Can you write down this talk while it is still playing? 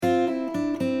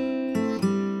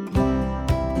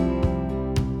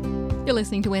You're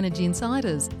listening to Energy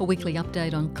Insiders, a weekly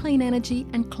update on clean energy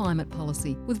and climate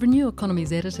policy with Renew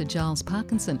Economy's editor Giles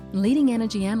Parkinson and leading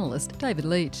energy analyst David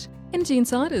Leach. Energy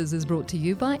Insiders is brought to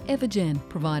you by Evergen,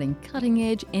 providing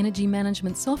cutting-edge energy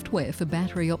management software for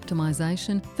battery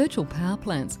optimisation, virtual power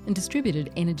plants and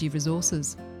distributed energy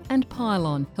resources. And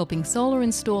Pylon, helping solar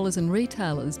installers and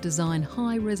retailers design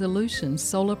high-resolution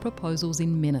solar proposals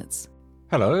in minutes.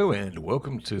 Hello and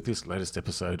welcome to this latest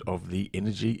episode of the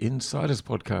Energy Insiders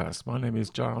podcast. My name is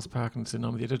Giles Parkinson.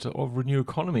 I'm the editor of Renew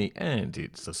Economy and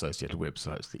its associated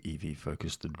websites, the EV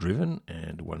Focused, the Driven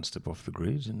and One Step Off the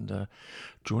Grid. And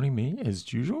joining me,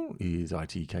 as usual, is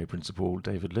ITK Principal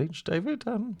David Leach. David,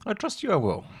 I trust you are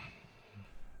well.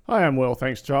 I am well,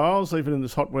 thanks, Giles, even in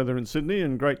this hot weather in Sydney,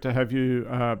 and great to have you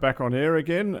back on air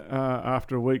again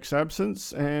after a week's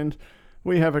absence. And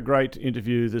we have a great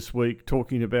interview this week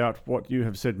talking about what you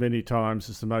have said many times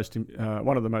is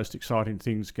one of the most exciting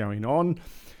things going on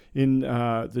in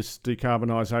this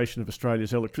decarbonisation of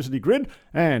Australia's electricity grid,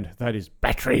 and that is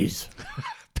batteries.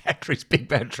 Batteries, big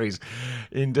batteries,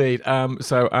 indeed.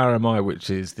 So RMI, which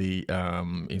is the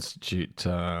institute,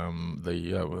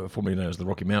 formerly known as the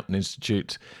Rocky Mountain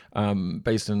Institute,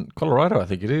 based in Colorado, I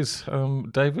think it is,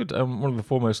 David, one of the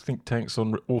foremost think tanks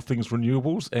on all things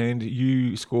renewables, and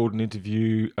you scored an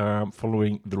interview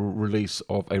following the release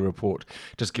of a report.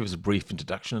 Just give us a brief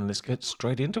introduction and let's get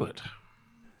straight into it.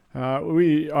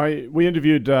 We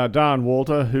interviewed Daan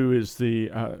Walter, who is the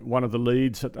one of the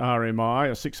leads at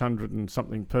RMI, a 600 and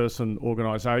something person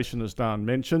organisation, as Daan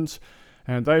mentions,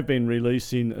 and they've been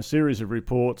releasing a series of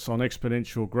reports on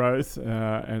exponential growth,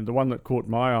 and the one that caught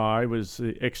my eye was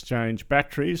the exchange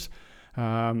batteries.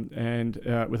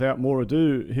 Without more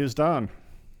ado, here's Daan.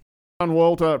 Daan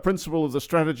Walter, Principal of the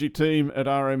Strategy Team at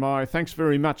RMI, thanks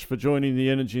very much for joining the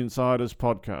Energy Insiders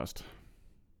podcast.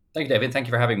 Thank you, David. Thank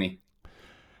you for having me.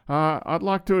 I'd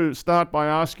like to start by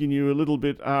asking you a little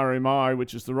bit, RMI,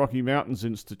 which is the Rocky Mountains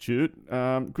Institute.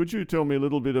 Could you tell me a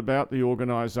little bit about the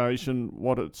organisation,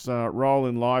 what its role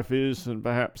in life is, and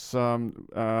perhaps how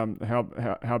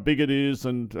big it is,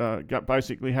 and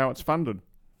basically how it's funded?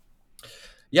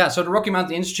 Yeah, so the Rocky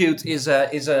Mountain Institute is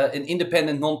an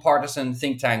independent, non-partisan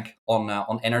think tank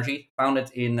on energy. Founded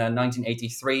in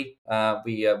 1983,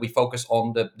 we focus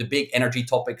on the big energy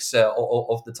topics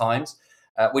of the times.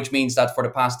 Which means that for the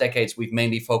past decades, we've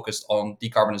mainly focused on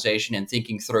decarbonization and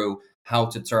thinking through how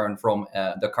to turn from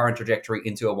the current trajectory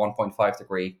into a 1.5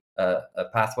 degree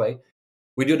pathway.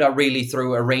 We do that really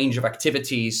through a range of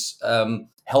activities,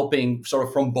 helping sort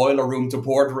of from boiler room to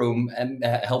boardroom and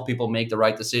help people make the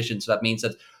right decisions. So that means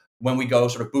that when we go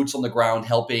sort of boots on the ground,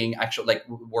 helping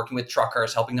working with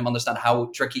truckers, helping them understand how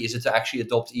tricky is it to actually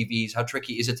adopt EVs, how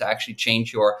tricky is it to actually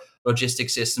change your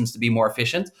logistics systems to be more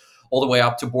efficient, all the way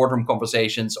up to boardroom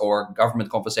conversations or government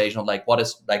conversation of what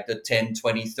is the 10,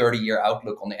 20, 30-year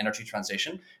outlook on the energy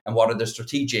transition and what are the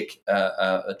strategic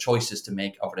choices to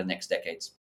make over the next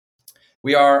decades.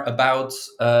 We are about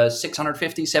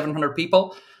 650, 700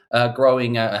 people, have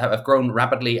grown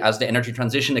rapidly as the energy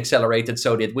transition accelerated,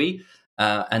 so did we.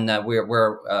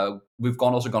 We've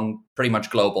also gone pretty much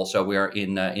global. So we're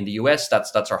in the US,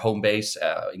 that's our home base,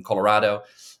 in Colorado.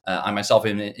 I myself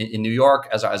in New York,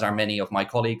 as are many of my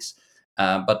colleagues,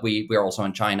 but we are also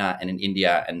in China and in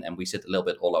India, and we sit a little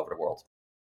bit all over the world.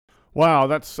 Wow,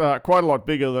 that's quite a lot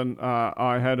bigger than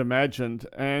I had imagined.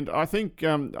 And I think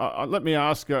let me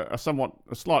ask a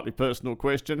slightly personal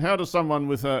question: how does someone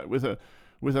with a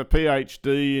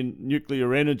PhD in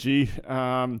nuclear energy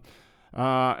and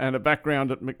a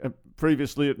background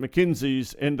previously at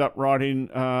McKinsey's end up writing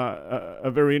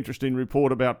a very interesting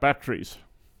report about batteries?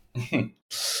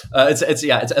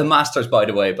 It's a master's, by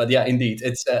the way, but yeah, indeed,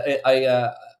 it's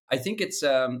I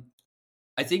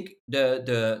think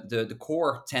the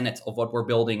core tenet of what we're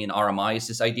building in RMI is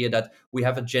this idea that we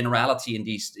have a generality in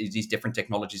these different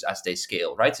technologies as they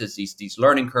scale, right? So these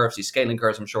learning curves, these scaling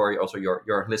curves. I'm sure also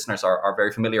your listeners are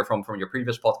very familiar from your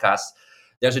previous podcasts.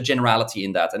 There's a generality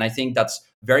in that, and I think that's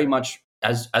very much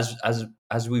as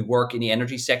we work in the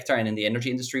energy sector and in the energy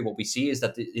industry. What we see is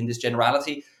that in this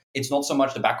generality, it's not so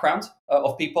much the background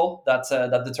of people that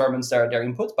determines their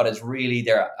input, but it's really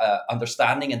their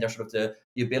understanding and their sort of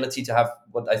the ability to have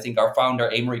what I think our founder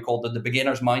Amory called the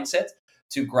beginner's mindset,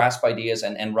 to grasp ideas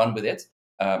and run with it.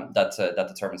 That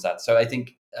determines that. So I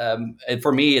think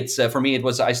for me it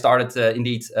was I started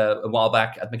indeed a while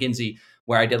back at McKinsey,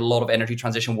 where I did a lot of energy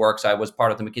transition work. So I was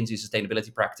part of the McKinsey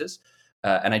sustainability practice,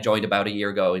 and I joined about a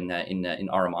year ago in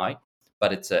RMI.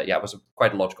 But it was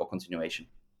quite a logical continuation.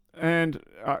 And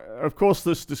of course,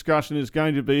 this discussion is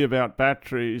going to be about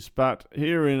batteries, but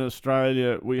here in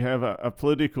Australia, we have a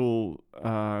political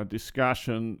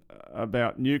discussion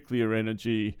about nuclear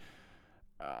energy.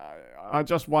 I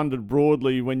just wondered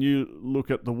broadly, when you look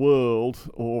at the world,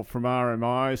 or from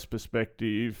RMI's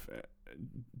perspective,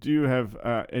 do you have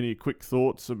any quick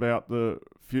thoughts about the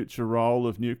future role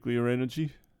of nuclear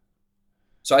energy?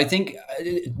 So I think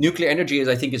nuclear energy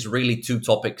is really two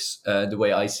topics. The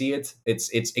way I see it,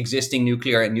 it's existing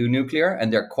nuclear and new nuclear,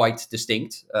 and they're quite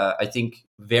distinct. I think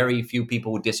very few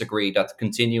people would disagree that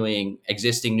continuing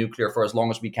existing nuclear for as long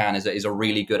as we can is a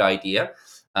really good idea.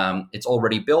 It's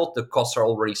already built, the costs are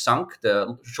already sunk,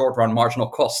 the short run marginal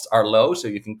costs are low, so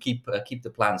you can keep the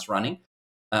plants running.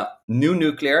 New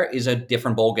nuclear is a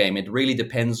different ballgame. It really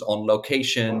depends on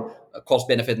location, cost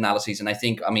benefit analyses. And I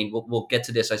think, we'll get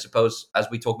to this, I suppose, as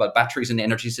we talk about batteries in the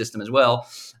energy system as well.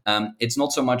 It's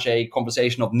not so much a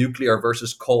conversation of nuclear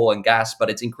versus coal and gas, but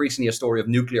it's increasingly a story of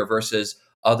nuclear versus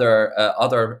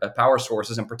other power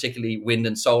sources, and particularly wind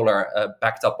and solar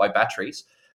backed up by batteries.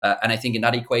 And I think in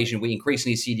that equation, we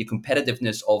increasingly see the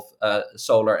competitiveness of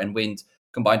solar and wind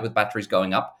combined with batteries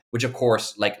going up, which of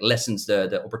course lessens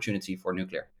the opportunity for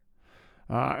nuclear.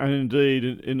 And indeed,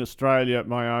 in Australia,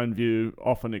 my own view,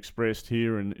 often expressed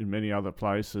here and in many other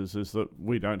places, is that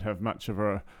we don't have much of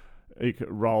a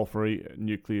role for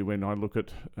nuclear when I look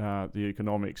at the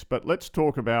economics. But let's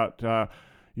talk about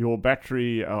your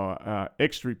battery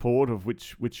X report, of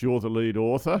which you're the lead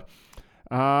author.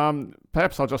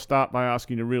 Perhaps I'll just start by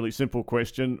asking a really simple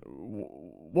question.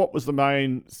 What was the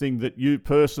main thing that you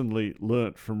personally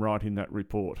learnt from writing that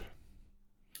report?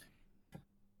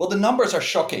 Well, the numbers are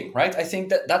shocking, right? I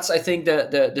think that's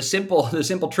the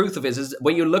simple truth of it is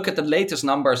when you look at the latest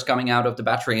numbers coming out of the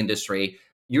battery industry,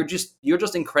 you're just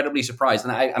incredibly surprised.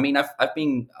 And I've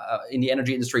been in the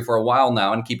energy industry for a while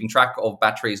now and keeping track of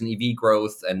batteries and EV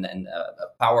growth and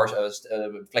power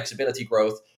flexibility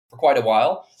growth for quite a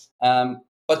while.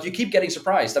 But you keep getting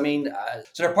surprised. So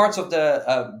there are parts of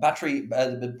the battery,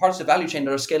 parts of the value chain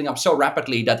that are scaling up so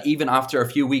rapidly that even after a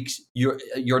few weeks,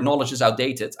 your knowledge is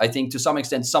outdated. I think to some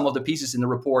extent, some of the pieces in the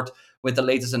report with the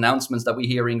latest announcements that we're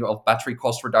hearing of battery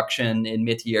cost reduction in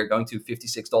mid-year going to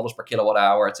 $56 per kilowatt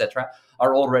hour, etc.,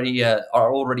 are already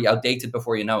outdated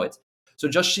before you know it. So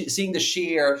just seeing the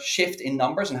sheer shift in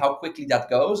numbers and how quickly that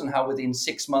goes, and how within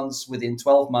 6 months, within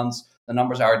 12 months, the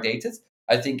numbers are outdated,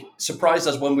 I think surprised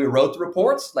us when we wrote the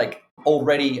reports,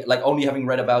 only having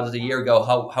read about it a year ago,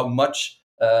 how much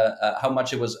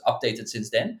it was updated since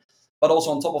then. But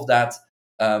also on top of that,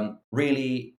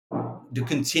 really the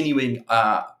continuing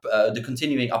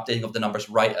updating of the numbers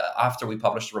right after we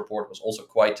published the report was also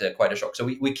quite a shock. So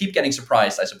we keep getting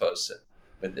surprised, I suppose,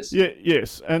 with this. Yeah,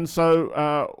 yes, and so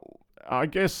I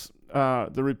guess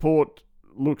the report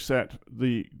looks at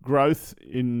the growth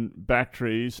in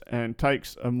batteries and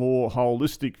takes a more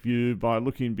holistic view by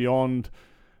looking beyond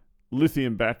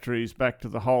lithium batteries back to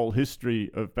the whole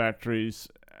history of batteries.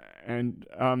 And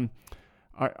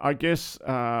I guess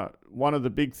one of the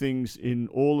big things in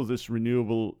all of this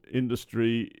renewable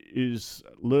industry is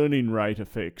learning rate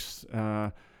effects.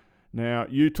 Now,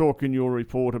 you talk in your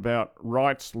report about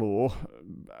Wright's law,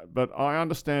 but I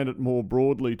understand it more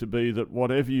broadly to be that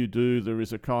whatever you do, there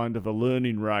is a kind of a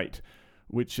learning rate,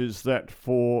 which is that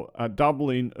for a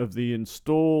doubling of the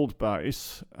installed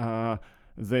base,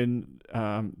 then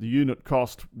the unit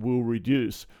cost will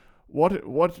reduce. What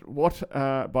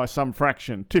by some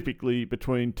fraction, typically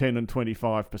between 10 and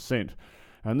 25%.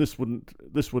 And this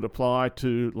would apply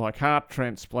to like heart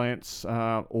transplants,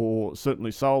 or certainly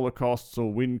solar costs,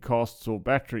 or wind costs, or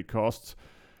battery costs.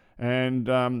 And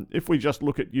if we just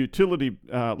look at utility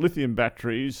lithium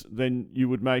batteries, then you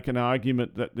would make an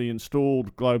argument that the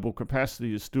installed global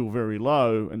capacity is still very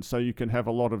low, and so you can have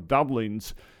a lot of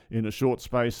doublings in a short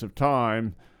space of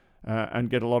time and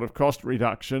get a lot of cost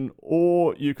reduction.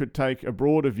 Or you could take a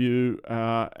broader view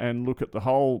and look at the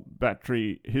whole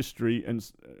battery history,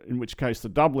 and in which case the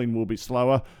doubling will be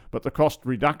slower, but the cost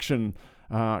reduction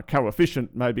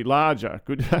coefficient may be larger.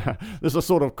 There's a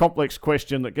sort of complex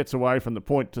question that gets away from the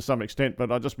point to some extent,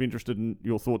 but I'd just be interested in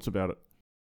your thoughts about it.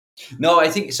 No, I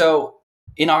think so.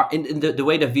 In the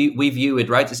way that we view it,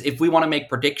 right, is if we want to make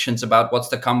predictions about what's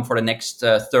to come for the next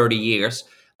 30 years,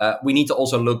 we need to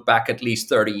also look back at least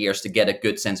 30 years to get a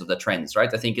good sense of the trends,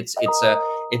 right? I think it's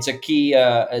a key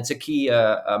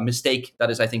mistake that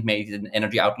is, I think, made in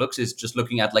energy outlooks, is just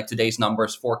looking at today's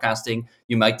numbers, forecasting.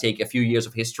 You might take a few years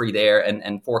of history there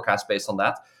and forecast based on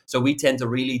that. So we tend to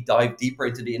really dive deeper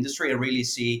into the industry and really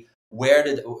see where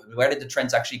did the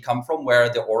trends actually come from? Where are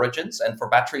the origins? And for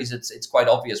batteries, it's quite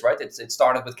obvious, right? It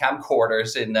started with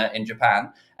camcorders in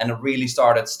Japan, and it really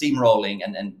started steamrolling,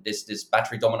 and this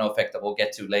battery domino effect that we'll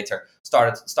get to later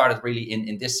started really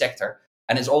in this sector.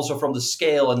 And it's also from the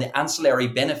scale and the ancillary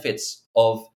benefits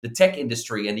of the tech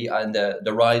industry and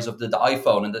the rise of the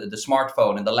iPhone and the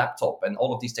smartphone and the laptop and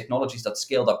all of these technologies that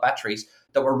scaled up batteries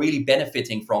that we're really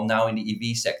benefiting from now in the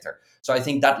EV sector. So I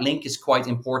think that link is quite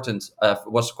important,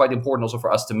 was quite important also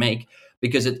for us to make,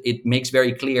 because it makes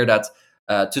very clear that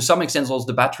to some extent also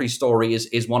the battery story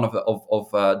is one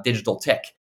of digital tech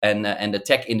and the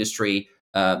tech industry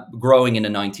growing in the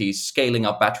 90s, scaling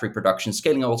up battery production,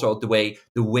 scaling also the way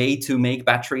to make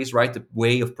batteries, right? The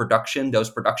way of production, those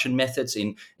production methods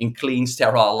in clean,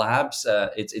 sterile labs.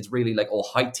 It's really like all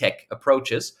high tech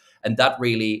approaches, and that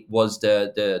really was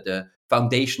the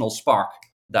foundational spark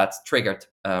that triggered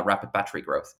rapid battery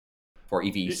growth for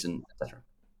EVs and etc.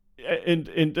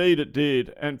 Indeed, it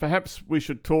did, and perhaps we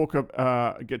should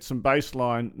get some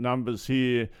baseline numbers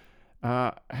here.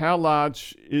 How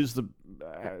large is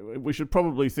we should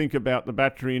probably think about the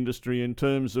battery industry in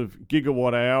terms of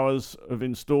gigawatt hours of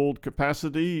installed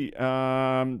capacity.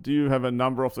 Do you have a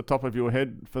number off the top of your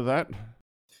head for that?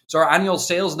 So our annual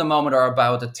sales at the moment are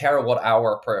about a terawatt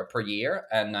hour per year,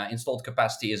 and installed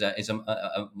capacity is a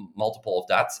multiple of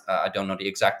that. I don't know the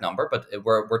exact number, but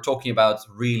we're talking about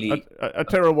really a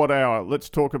terawatt hour. Let's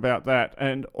talk about that.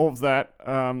 And of that,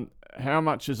 how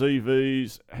much is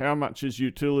EVs, how much is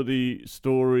utility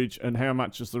storage, and how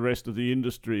much is the rest of the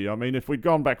industry? I mean, if we'd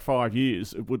gone back 5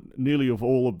 years, it would nearly have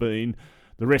all have been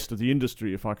the rest of the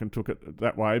industry, if I can took it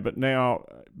that way. But now,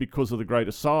 because of the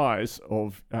greater size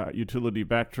of utility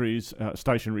batteries,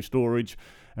 stationary storage,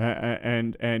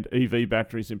 and EV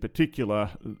batteries in particular,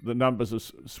 the numbers have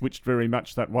switched very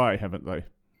much that way, haven't they?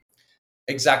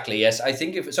 Exactly. Yes, I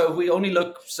think if we only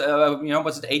look,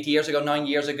 was it 8 years ago, 9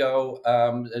 years ago,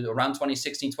 around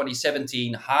 2016,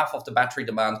 2017, half of the battery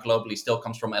demand globally still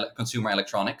comes from consumer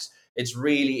electronics. It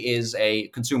really is a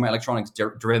consumer electronics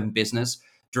driven business,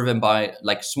 driven by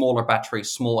like smaller batteries,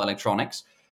 small electronics.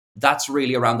 That's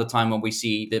really around the time when we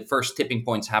see the first tipping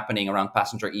points happening around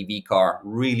passenger EV car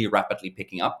really rapidly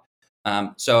picking up.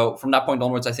 So from that point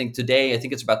onwards, I think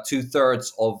it's about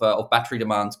 2/3 of battery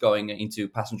demand going into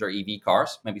passenger EV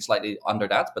cars, maybe slightly under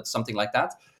that, but something like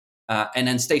that. And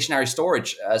then stationary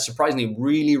storage, surprisingly,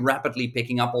 really rapidly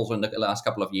picking up also in the last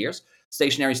couple of years.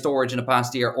 Stationary storage in the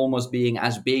past year almost being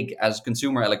as big as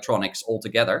consumer electronics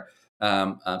altogether.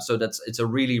 So it's a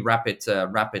really rapid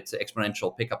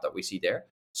exponential pickup that we see there.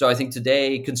 So I think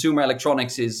today consumer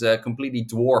electronics is completely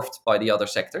dwarfed by the other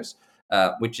sectors,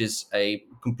 which is a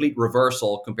complete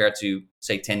reversal compared to,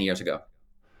 say, 10 years ago.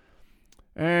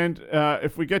 And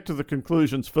if we get to the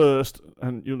conclusions first,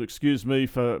 and you'll excuse me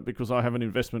because I have an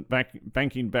investment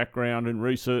banking background in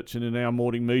research, and in our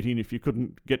morning meeting, if you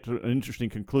couldn't get to an interesting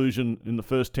conclusion in the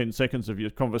first 10 seconds of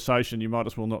your conversation, you might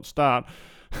as well not start.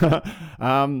 Where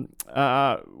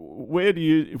do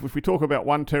you, if we talk about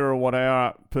 1 terawatt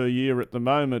hour per year at the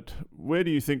moment, where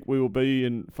do you think we will be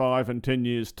in 5 and 10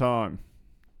 years' time?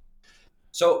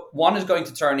 So one is going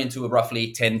to turn into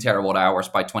roughly 10 terawatt hours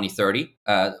by 2030.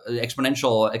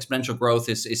 Exponential growth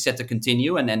is set to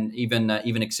continue and then even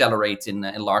accelerate in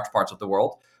large parts of the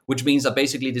world, which means that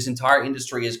basically this entire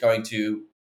industry is going to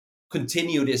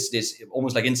continue this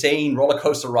almost like insane roller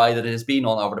coaster ride that it has been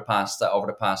on over the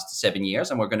past 7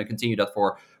 years, and we're going to continue that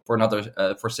for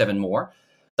another for 7 more.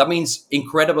 That means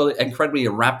incredibly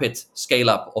rapid scale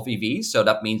up of EVs. So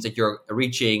that means that you're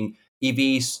reaching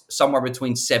EVs somewhere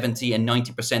between 70 and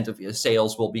 90% of your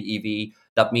sales will be EV.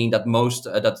 That means that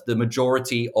that the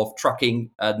majority of trucking,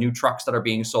 new trucks that are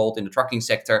being sold in the trucking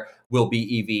sector will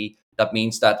be EV. That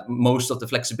means that most of the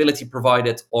flexibility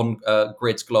provided on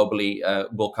grids globally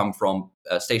will come from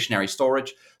stationary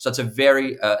storage. So it's a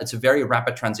very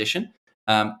rapid transition.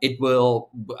 It will,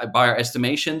 by our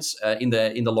estimations, in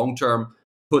the long term,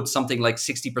 put something like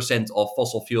 60% of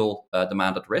fossil fuel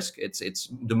demand at risk. It's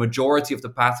the majority of the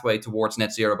pathway towards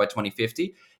net zero by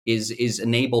 2050 is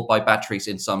enabled by batteries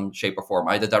in some shape or form,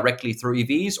 either directly through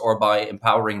EVs or by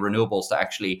empowering renewables to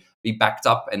actually be backed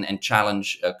up and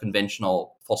challenge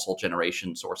conventional fossil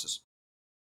generation sources.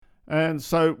 And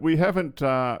so we haven't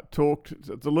talked,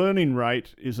 the learning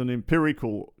rate is an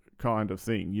empirical kind of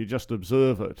thing. You just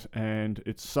observe it, and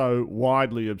it's so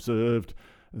widely observed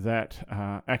that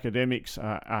academics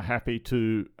are happy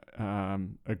to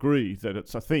agree that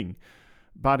it's a thing.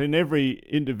 But in every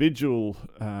individual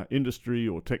industry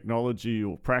or technology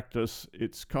or practice,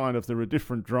 it's kind of, there are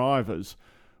different drivers.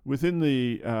 Within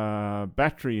the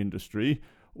battery industry,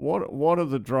 What are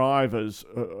the drivers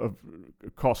of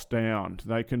cost down?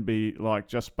 They can be like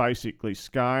just basically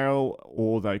scale,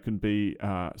 or they can be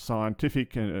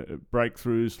scientific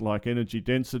breakthroughs like energy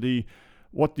density.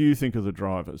 What do you think are the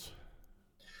drivers?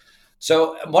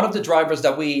 So one of the drivers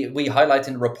that we highlight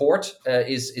in the report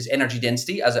is energy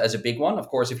density as a big one. Of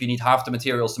course, if you need half the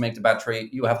materials to make the battery,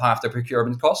 you have half the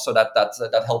procurement cost. So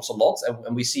that helps a lot.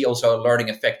 And we see also a learning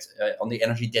effect on the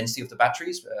energy density of the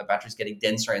batteries. Batteries getting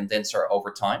denser and denser over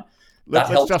time.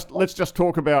 Let's just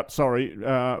talk about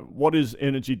what is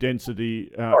energy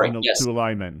density Yes. to a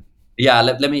layman? Yeah,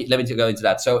 let me go into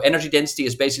that. So energy density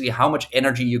is basically how much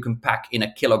energy you can pack in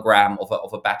a kilogram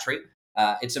of a battery.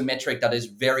 It's a metric that is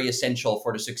very essential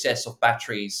for the success of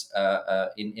batteries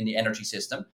in the energy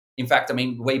system. In fact, I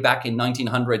mean, way back in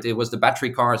 1900, it was the battery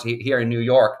cars here in New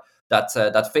York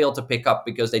that failed to pick up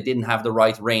because they didn't have the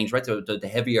right range. Right, the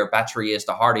heavier battery is,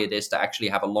 the harder it is to actually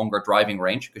have a longer driving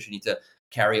range, because you need to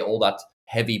carry all that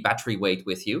heavy battery weight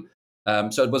with you.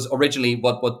 So it was originally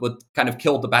what kind of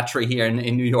killed the battery here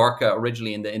in New York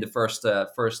originally in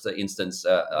the first instance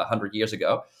 100 years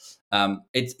ago.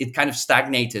 It kind of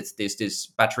stagnated, this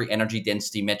battery energy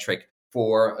density metric,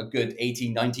 for a good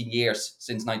 18, 19 years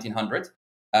since 1900.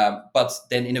 But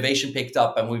then innovation picked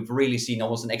up, and we've really seen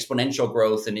almost an exponential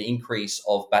growth in the increase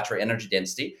of battery energy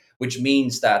density, which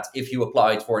means that if you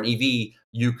apply it for an EV,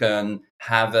 you can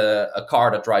have a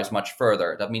car that drives much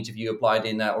further. That means if you applied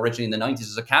originally in the 90s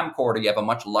as a camcorder, you have a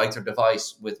much lighter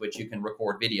device with which you can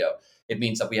record video. It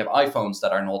means that we have iPhones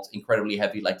that are not incredibly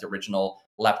heavy, like the original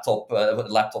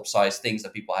laptop size things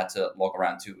that people had to log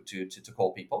around to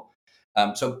call people.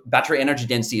 So battery energy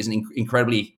density is an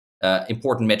incredibly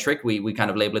important metric. We kind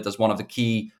of label it as one of the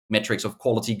key metrics of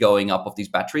quality going up of these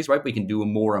batteries, right? We can do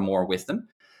more and more with them.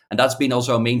 And that's been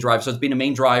also a main driver. So it's been a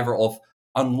main driver of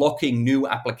unlocking new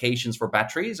applications for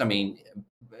batteries. I mean,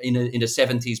 in the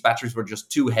 70s, batteries were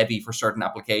just too heavy for certain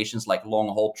applications, like long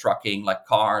haul trucking, like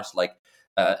cars, like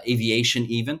aviation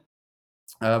even,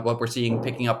 what we're seeing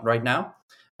picking up right now.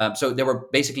 So they were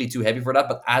basically too heavy for that.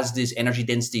 But as this energy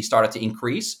density started to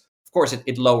increase, of course,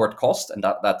 it lowered cost, and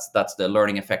that's the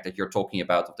learning effect that you're talking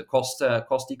about of the cost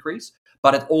decrease.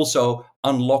 But it also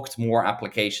unlocked more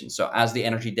applications. So as the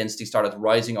energy density started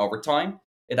rising over time,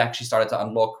 it actually started to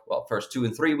unlock, well, first 2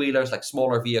 and 3 wheelers, like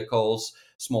smaller vehicles,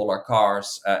 smaller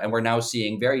cars, and we're now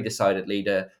seeing very decidedly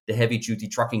the heavy duty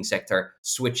trucking sector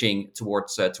switching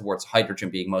towards hydrogen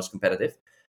being most competitive.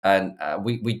 And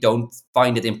we don't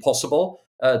find it impossible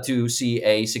to see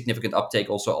a significant uptake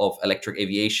also of electric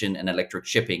aviation and electric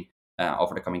shipping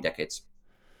over the coming decades.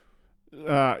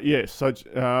 Yes.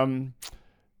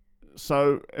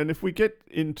 So, and if we get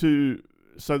into,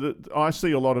 so that I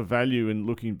see a lot of value in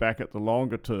looking back at the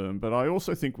longer term, but I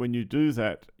also think when you do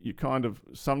that, you kind of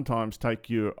sometimes take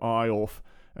your eye off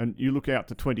and you look out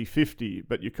to 2050,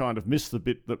 but you kind of miss the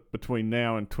bit that between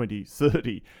now and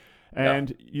 2030.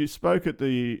 And you spoke at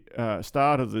the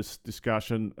start of this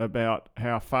discussion about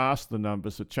how fast the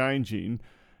numbers are changing.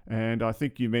 And I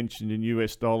think you mentioned in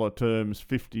US dollar terms,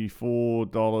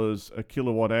 $54 a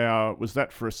kilowatt hour. Was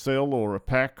that for a cell or a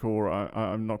pack, or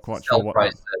I'm not quite sure what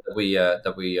price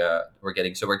that we're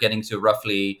getting. So we're getting to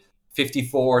roughly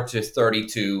 54 to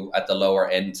 32 at the lower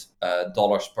end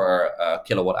dollars per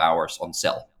kilowatt hours on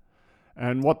cell.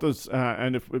 And what does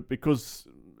because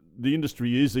the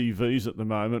industry is EVs at the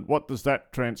moment, what does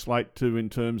that translate to in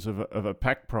terms of a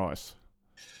pack price?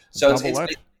 So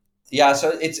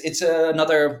it's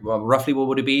another roughly, what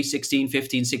would it be,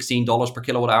 $16 per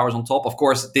kilowatt hours on top. Of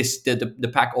course,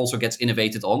 the pack also gets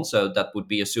innovated on, so that would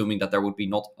be assuming that there would be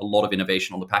not a lot of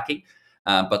innovation on the packing.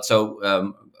 But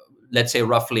let's say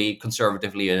roughly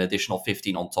conservatively an additional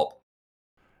 15 on top.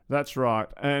 That's right,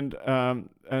 and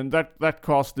that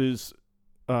cost is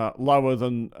lower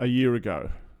than a year ago.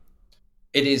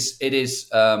 It is.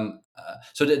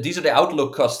 So these are the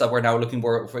outlook costs that we're now looking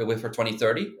for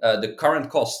 2030. The current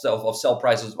cost of cell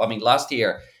prices, I mean, last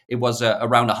year it was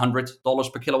around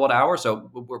 $100 per kilowatt hour. So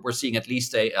we're seeing at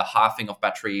least a halving of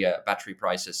battery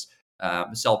prices,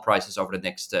 cell prices over the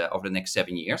next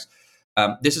 7 years.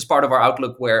 This is part of our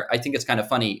outlook, where I think it's kind of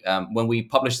funny. When we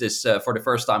published this for the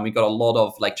first time, we got a lot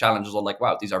of challenges on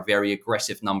wow, these are very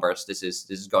aggressive numbers. This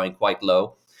is going quite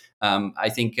low. I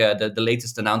think the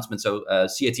latest announcement, so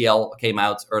CATL came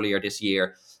out earlier this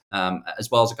year,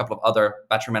 as well as a couple of other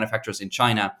battery manufacturers in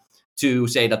China, to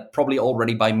say that probably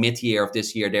already by mid-year of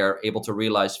this year, they're able to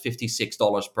realize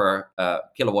 $56 per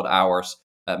kilowatt hours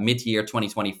mid-year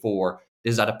 2024.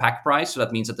 This is at a pack price, so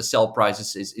that means that the cell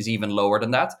price is even lower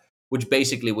than that, which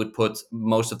basically would put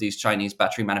most of these Chinese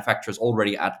battery manufacturers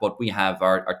already at what we have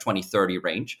our 2030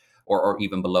 range, or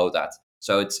even below that.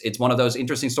 So it's one of those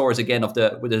interesting stories again of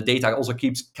where the data also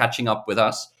keeps catching up with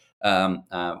us.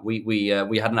 We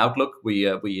had an outlook.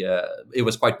 It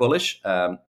was quite bullish,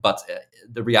 but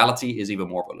the reality is even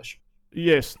more bullish.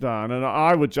 Yes, Daan, and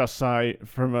I would just say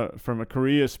from a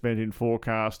career spent in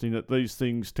forecasting that these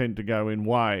things tend to go in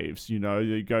waves. You know,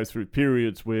 you go through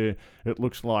periods where it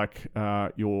looks like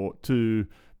you're too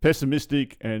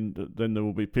pessimistic, and then there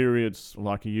will be periods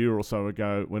like a year or so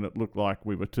ago when it looked like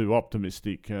we were too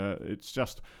optimistic. It's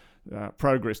just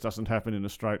progress doesn't happen in a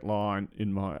straight line.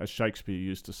 As Shakespeare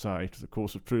used to say, "The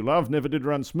course of true love never did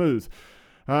run smooth."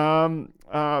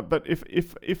 But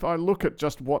if I look at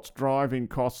just what's driving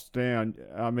costs down,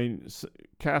 I mean,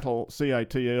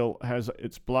 CATL has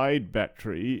its blade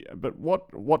battery, but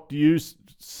what do you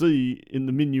see in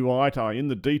the minutia, in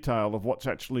the detail of what's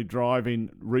actually driving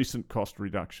recent cost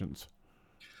reductions?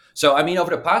 So, I mean,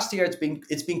 over the past year,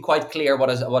 it's been quite clear what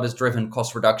has driven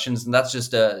cost reductions, and that's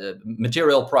just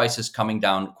material prices coming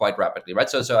down quite rapidly, right?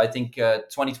 So I think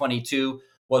 2022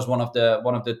 was one of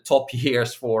the top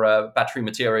years for battery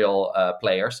material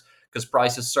players, because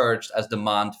prices surged as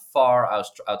demand far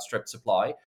outstripped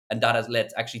supply, and that has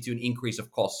led actually to an increase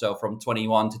of cost. So from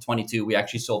 21 to 22, we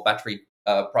actually saw battery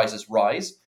prices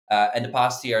rise. And the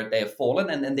past year they have fallen,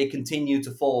 and they continue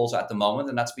to fall also at the moment,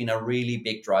 and that's been a really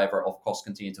big driver of costs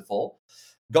continue to fall.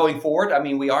 Going forward, I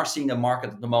mean, we are seeing the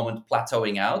market at the moment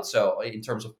plateauing out. So in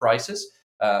terms of prices,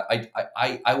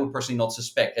 I would personally not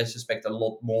suspect a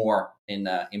lot more in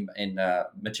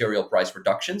material price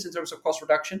reductions in terms of cost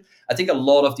reduction. I think a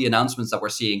lot of the announcements that we're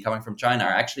seeing coming from China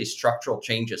are actually structural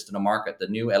changes to the market. The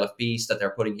new LFPs that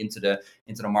they're putting into the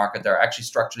market, they're actually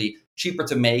structurally cheaper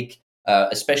to make.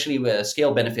 Especially where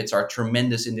scale benefits are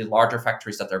tremendous in the larger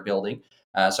factories that they're building.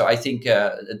 So I think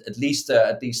at least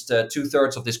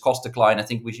 2/3 of this cost decline, I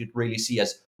think we should really see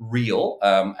as real,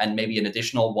 and maybe an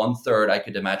additional 1/3 I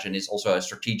could imagine is also a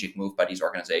strategic move by these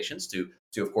organizations to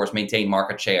of course maintain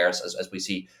market shares as we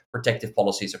see protective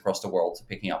policies across the world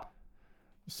picking up.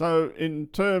 So in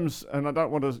terms, and I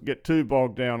don't want to get too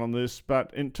bogged down on this,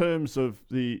 but in terms of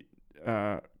the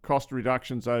cost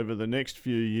reductions over the next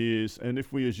few years, and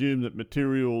if we assume that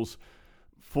materials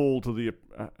fall to the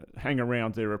hang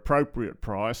around their appropriate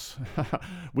price,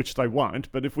 which they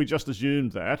won't, but if we just assume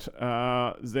that,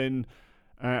 then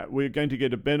we're going to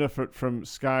get a benefit from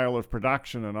scale of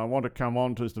production. And I want to come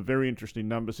on to the very interesting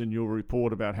numbers in your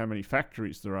report about how many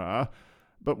factories there are.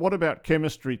 But what about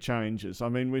chemistry changes? I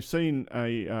mean, we've seen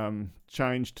a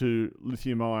change to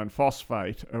lithium iron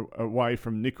phosphate away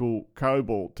from nickel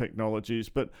cobalt technologies,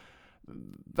 but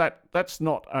that's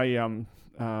not a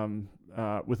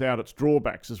without its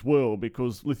drawbacks as well,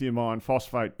 because lithium iron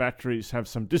phosphate batteries have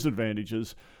some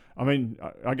disadvantages. I mean,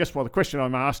 I guess the question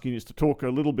I'm asking is to talk a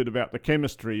little bit about the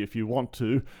chemistry, if you want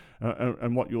to,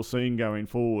 and what you're seeing going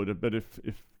forward. But if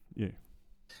yeah.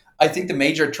 I think the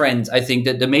major trend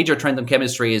on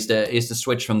chemistry is the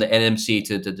switch from the NMC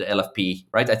to the LFP,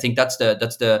 right? I think that's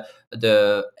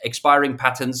the expiring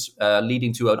patents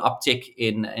leading to an uptick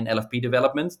in LFP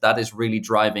development. That is really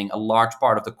driving a large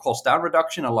part of the cost down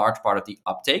reduction, a large part of the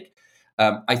uptake.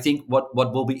 I think what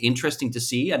will be interesting to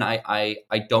see, and I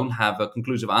don't have a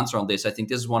conclusive answer on this. I think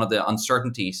this is one of the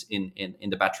uncertainties in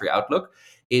the battery outlook,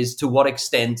 is to what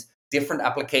extent different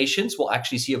applications will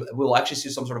actually see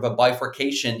some sort of a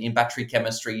bifurcation in battery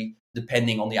chemistry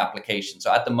depending on the application.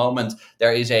 So at the moment,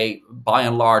 there is a by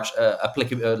and large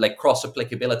cross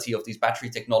applicability of these battery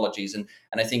technologies, and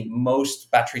I think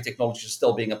most battery technologies are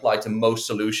still being applied to most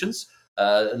solutions.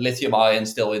 Lithium ion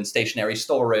still in stationary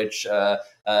storage,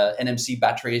 NMC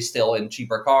batteries still in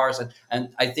cheaper cars, and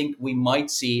I think we might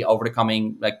see over the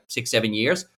coming 6-7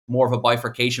 years more of a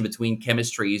bifurcation between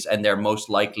chemistries and their most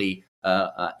likely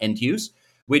end use,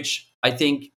 which I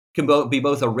think can be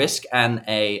both a risk and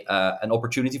an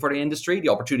opportunity for the industry. The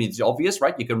opportunity is obvious,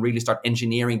 right? You can really start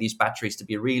engineering these batteries to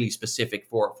be really specific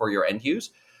for your end use.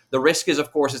 The risk is,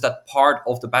 of course, is that part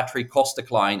of the battery cost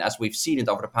decline, as we've seen it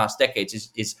over the past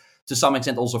decades, is to some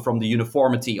extent also from the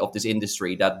uniformity of this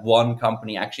industry, that one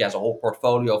company actually has a whole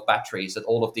portfolio of batteries, that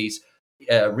all of these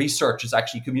researchers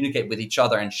actually communicate with each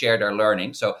other and share their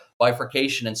learning. So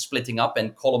bifurcation and splitting up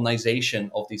and columnization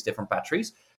of these different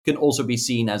batteries can also be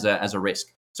seen as a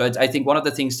risk. So I think one of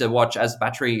the things to watch as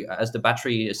the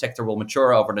battery sector will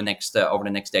mature over the next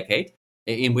decade,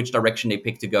 in which direction they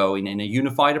pick to go, in a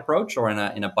unified approach or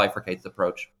in a bifurcated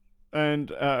approach.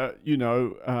 And,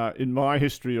 in my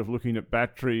history of looking at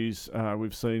batteries,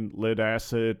 we've seen lead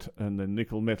acid and then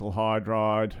nickel metal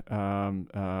hydride,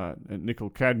 and nickel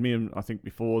cadmium, I think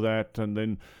before that, and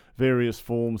then various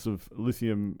forms of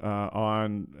lithium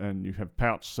ion, and you have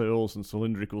pouch cells and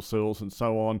cylindrical cells and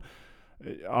so on.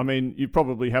 I mean, you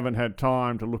probably haven't had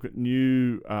time to look at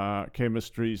new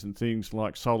chemistries and things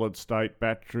like solid-state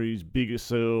batteries, bigger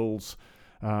cells,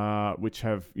 which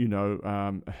have,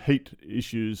 heat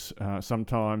issues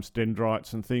sometimes,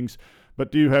 dendrites and things.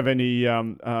 But do you have any,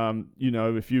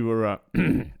 if you were I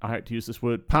hate to use this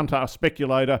word, punter,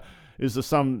 speculator, is there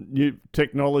some new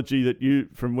technology that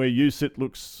from where you sit,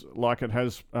 looks like it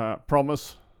has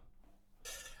promise?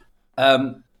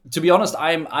 To be honest,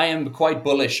 I am quite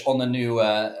bullish on the new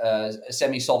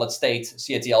semi-solid state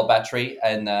CATL battery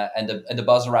and the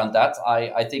buzz around that.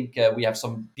 I think we have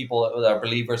some people that are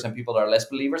believers and people that are less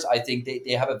believers. I think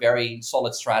they have a very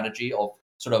solid strategy of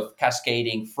sort of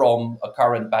cascading from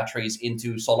current batteries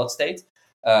into solid state.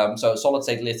 So solid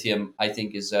state lithium, I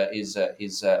think,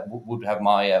 would have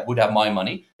my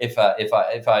money if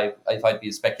I'd be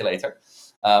a speculator.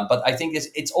 But I think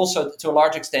it's also to a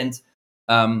large extent.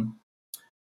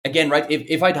 Again, right,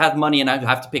 if I'd had money and I'd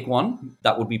have to pick one,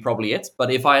 that would be probably it.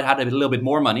 But if I had a little bit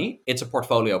more money, it's a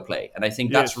portfolio play. And I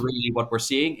think that's really what we're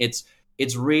seeing.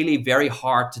 It's really very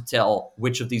hard to tell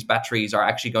which of these batteries are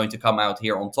actually going to come out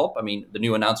here on top. I mean, the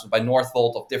new announcement by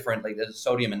Northvolt of different, like the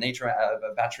sodium and natrium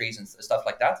batteries and stuff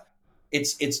like that.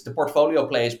 It's the portfolio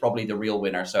play is probably the real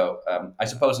winner. So I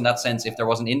suppose in that sense, if there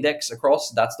was an index across,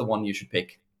 that's the one you should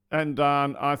pick. And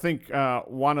Daan, I think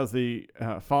one of the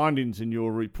findings in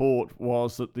your report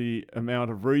was that the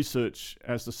amount of research,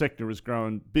 as the sector has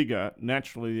grown bigger,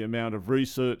 naturally the amount of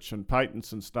research and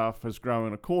patents and stuff has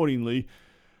grown accordingly.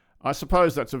 I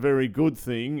suppose that's a very good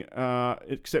thing,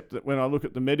 except that when I look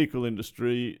at the medical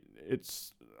industry,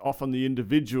 it's often the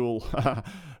individual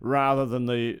rather than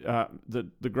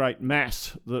the great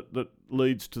mass that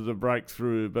leads to the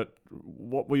breakthrough. But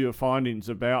what were your findings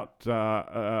about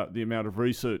the amount of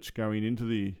research going into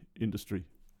the industry?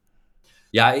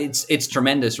 Yeah, it's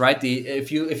tremendous, right?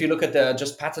 If you look at the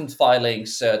just patent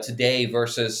filings today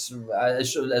versus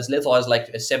as little as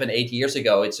like 7-8 years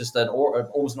ago, it's just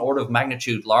almost an order of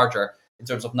magnitude larger in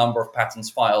terms of number of patents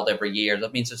filed every year.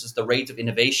 That means it's just the rate of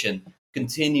innovation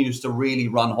continues to really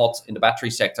run hot in the battery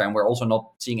sector, and we're also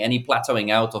not seeing any plateauing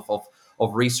out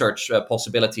of research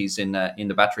possibilities in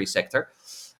the battery sector.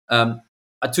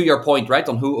 To your point, right,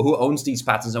 on who owns these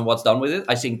patents and what's done with it,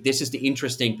 I think this is the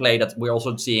interesting play that we're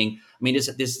also seeing. I mean,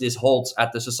 this holds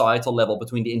at the societal level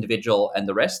between the individual and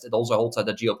the rest. It also holds at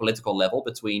the geopolitical level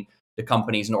between the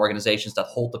companies and organizations that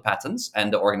hold the patents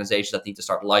and the organizations that need to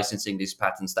start licensing these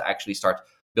patents to actually start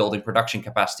building production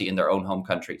capacity in their own home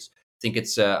countries. I think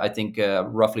it's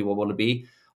roughly what will it be?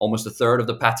 Almost a third of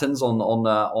the patents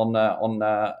on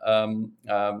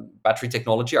battery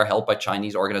technology are held by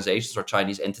Chinese organizations or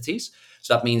Chinese entities.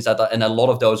 So that means that, and a lot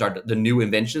of those are the new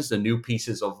inventions, the new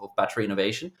pieces of battery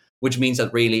innovation, which means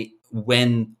that really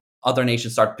when other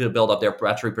nations start to build up their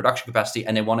battery production capacity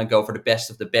and they want to go for the best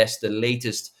of the best, the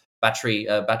latest battery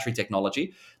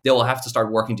technology, they will have to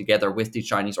start working together with the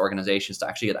Chinese organizations to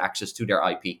actually get access to their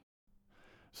IP.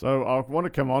 So I want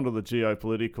to come on to the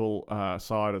geopolitical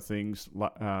side of things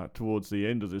towards the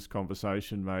end of this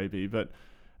conversation maybe, but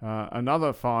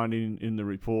another finding in the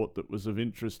report that was of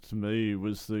interest to me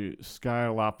was the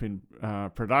scale up in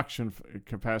production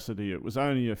capacity. It was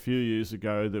only a few years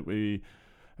ago that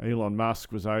Elon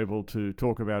Musk was able to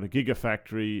talk about a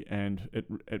gigafactory, and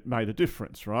it made a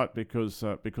difference, right? Because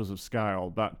of scale.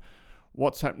 But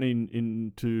what's happening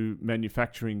into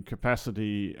manufacturing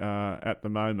capacity at the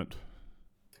moment?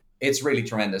 It's really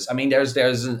tremendous. I mean, there's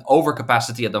an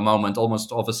overcapacity at the moment,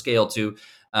 almost of a scale to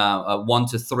 1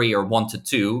 to 3 or 1 to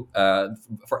 2.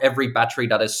 For every battery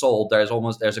that is sold, there's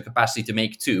a capacity to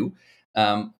make 2,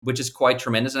 which is quite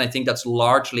tremendous. And I think that's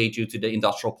largely due to the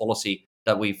industrial policy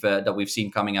that we've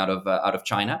seen coming out of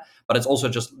China. But it's also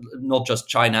just not just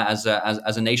China as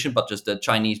a nation, but just the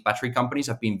Chinese battery companies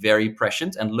have been very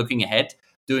prescient and looking ahead,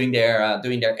 doing their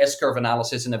S-curve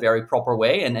analysis in a very proper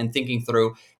way, and thinking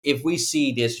through, if we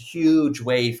see this huge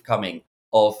wave coming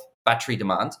of battery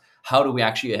demand, how do we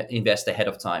actually invest ahead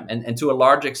of time? And to a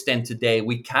large extent today,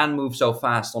 we can move so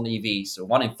fast on EVs. So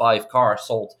 1 in 5 cars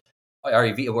sold were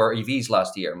EVs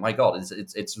last year. My God,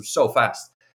 it's so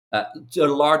fast. To a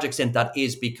large extent, that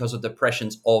is because of the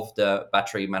prescience of the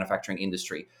battery manufacturing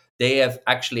industry. They have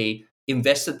actually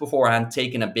invested beforehand,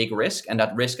 taken a big risk, and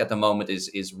that risk at the moment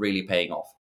is really paying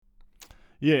off.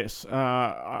 Yes,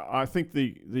 I think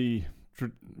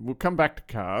we'll come back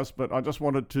to cars, but I just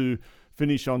wanted to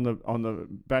finish on the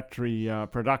battery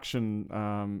production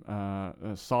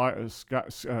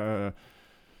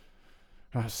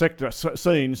sector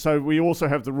scene. So we also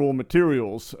have the raw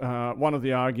materials. One of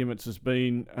the arguments has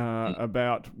been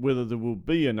about whether there will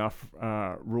be enough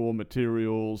raw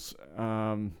materials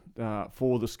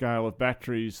for the scale of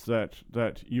batteries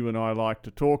that you and I like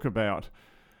to talk about.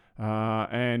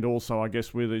 And also, I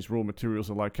guess, where these raw materials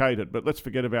are located. But let's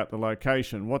forget about the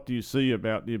location. What do you see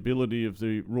about the ability of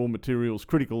the raw materials,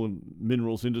 critical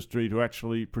minerals industry to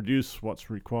actually produce what's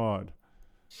required?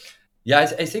 Yeah,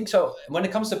 I think so. When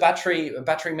it comes to battery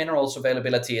minerals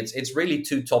availability, it's really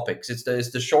two topics. It's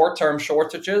the short term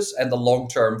shortages and the long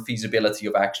term feasibility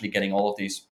of actually getting all of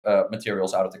these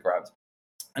materials out of the ground.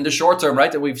 And the short term,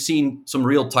 right, that we've seen some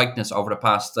real tightness over the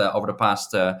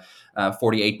past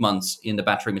 48 months in the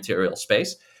battery material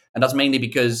space, and that's mainly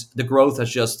because the growth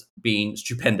has just been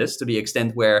stupendous to the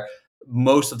extent where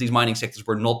most of these mining sectors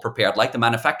were not prepared, like the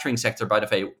manufacturing sector, by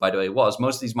the way, was.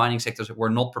 Most of these mining sectors were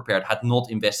not prepared, had not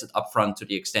invested upfront to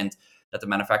the extent that the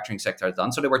manufacturing sector had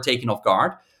done. So they were taken off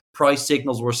guard. Price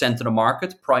signals were sent to the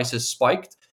market. Prices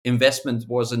spiked. Investment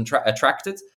was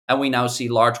attracted, and we now see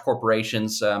large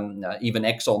corporations, even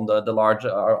Exxon,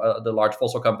 the large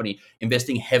fossil company,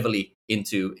 investing heavily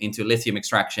into lithium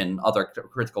extraction, other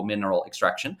critical mineral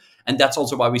extraction, and that's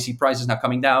also why we see prices now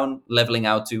coming down, leveling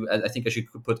out to, I think, as you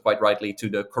could put quite rightly, to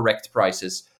the correct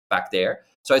prices back there.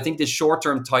 So I think this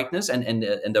short-term tightness and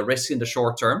the risks in the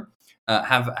short term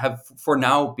have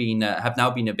now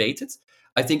been abated.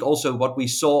 I think also what we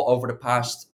saw over the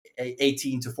past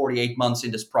 18 to 48 months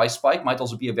in this price spike might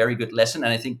also be a very good lesson,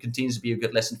 and I think continues to be a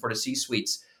good lesson for the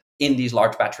C-suites in these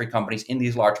large battery companies, in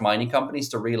these large mining companies,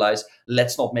 to realize,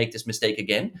 let's not make this mistake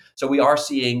again. So we are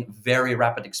seeing very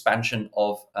rapid expansion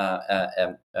of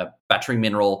battery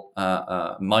mineral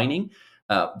mining.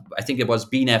 I think it was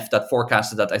BNEF that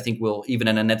forecasted that I think we'll, even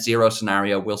in a net zero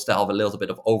scenario, we'll still have a little bit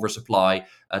of oversupply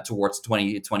towards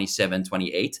 2027,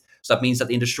 28. So that means that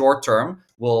in the short term,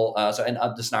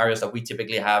 the scenarios that we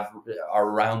typically have are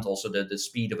around also the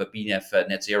speed of a BNEF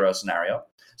net zero scenario.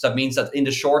 So that means that in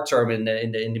the short term, in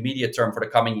the immediate term for the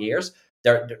coming years,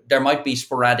 there might be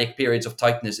sporadic periods of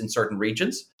tightness in certain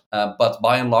regions, but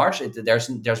by and large,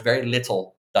 there's very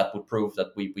little that would prove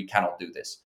that we cannot do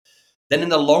this. Then in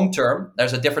the long term,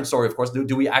 there's a different story, of course.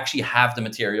 Do we actually have the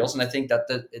materials? And I think that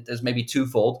there's maybe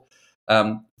twofold.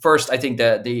 First, I think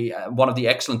the one of the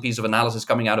excellent pieces of analysis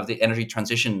coming out of the Energy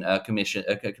Transition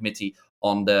Committee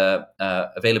on the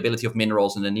availability of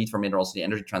minerals and the need for minerals in the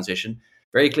energy transition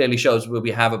very clearly shows we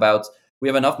have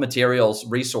enough materials,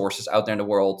 resources out there in the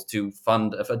world to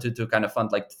fund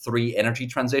like 3 energy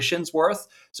transitions worth.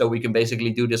 So we can basically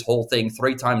do this whole thing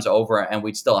 3 times over, and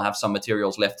we'd still have some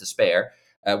materials left to spare.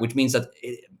 Which means that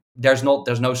there's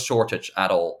no shortage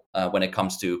at all when it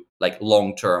comes to like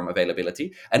long-term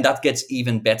availability, and that gets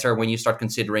even better when you start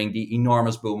considering the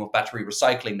enormous boom of battery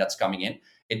recycling that's coming in.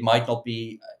 It might not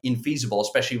be infeasible,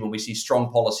 especially when we see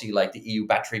strong policy like the EU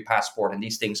battery passport and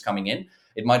these things coming in.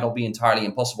 It might not be entirely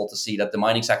impossible to see that the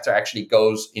mining sector actually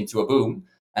goes into a boom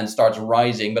and starts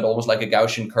rising, but almost like a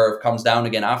Gaussian curve comes down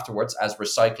again afterwards as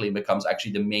recycling becomes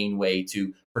actually the main way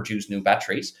to produce new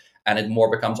batteries. And it more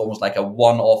becomes almost like a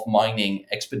one-off mining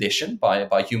expedition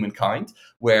by humankind,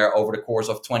 where over the course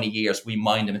of 20 years, we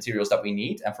mine the materials that we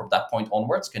need. And from that point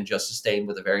onwards, can just sustain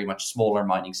with a very much smaller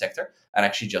mining sector and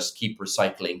actually just keep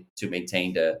recycling to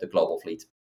maintain the global fleet.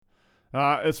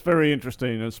 It's very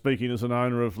interesting. And speaking as an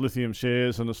owner of lithium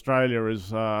shares, and Australia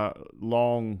has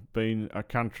long been a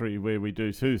country where we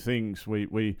do 2 things.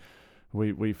 We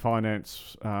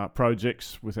finance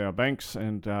projects with our banks,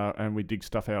 and we dig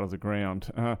stuff out of the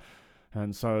ground.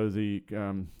 And so the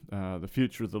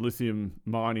future of the lithium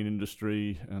mining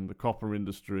industry and the copper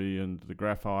industry and the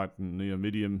graphite and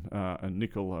neodymium and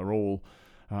nickel are all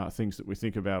things that we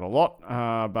think about a lot.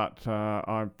 But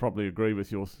I probably agree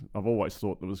with you. I've always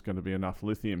thought there was going to be enough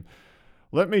lithium.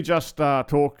 Let me just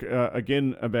talk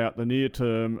again about the near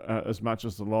term as much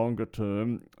as the longer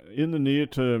term. In the near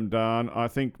term, Daan, I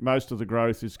think most of the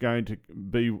growth is going to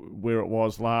be where it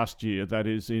was last year. That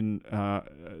is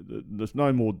there's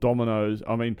no more dominoes.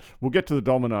 I mean, we'll get to the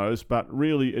dominoes, but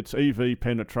really it's EV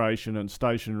penetration and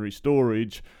stationary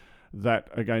storage that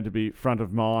are going to be front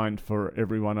of mind for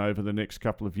everyone over the next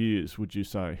couple of years, would you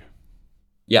say?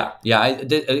 Yeah.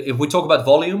 If we talk about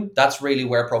volume, that's really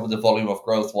where probably the volume of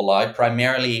growth will lie,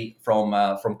 primarily from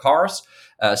cars.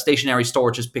 Stationary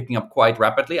storage is picking up quite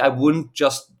rapidly. I wouldn't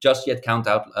just yet count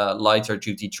out lighter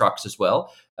duty trucks as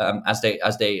well,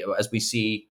 as we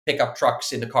see pickup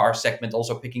trucks in the car segment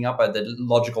also picking up. The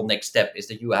logical next step is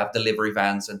that you have delivery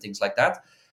vans and things like that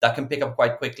can pick up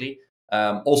quite quickly.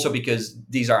 Also because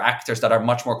these are actors that are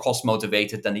much more cost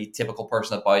motivated than the typical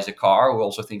person that buys a car, who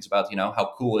also thinks about,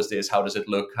 how cool is this? How does it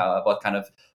look? What kind of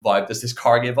vibe does this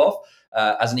car give off?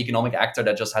 As an economic actor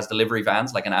that just has delivery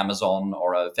vans like an Amazon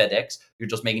or a FedEx, you're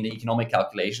just making the economic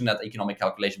calculation. That economic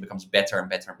calculation becomes better and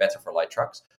better and better for light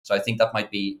trucks. So I think that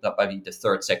might be the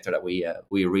third sector that we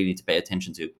really need to pay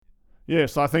attention to.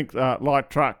 Yes, I think light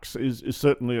trucks is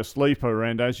certainly a sleeper,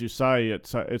 and as you say,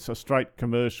 it's a straight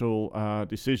commercial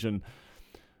decision.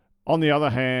 On the other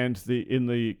hand, in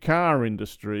the car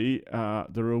industry,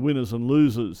 there are winners and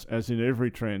losers, as in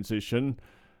every transition.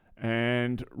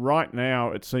 And right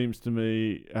now, it seems to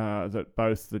me that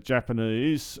both the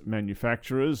Japanese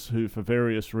manufacturers, who for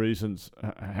various reasons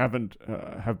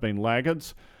have been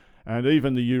laggards, and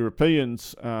even the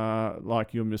Europeans,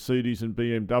 like your Mercedes and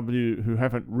BMW, who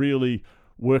haven't really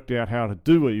worked out how to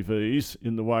do EVs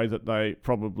in the way that they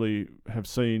probably have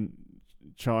seen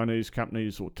Chinese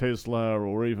companies or Tesla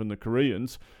or even the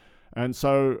Koreans. And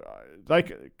so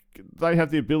they have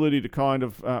the ability to kind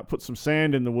of put some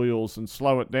sand in the wheels and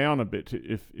slow it down a bit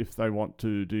if they want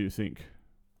to, do you think?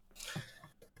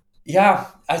 Yeah,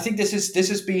 I think this is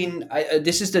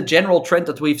the general trend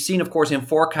that we've seen, of course, in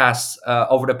forecasts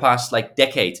over the past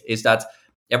decade, is that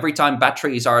every time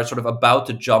batteries are sort of about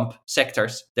to jump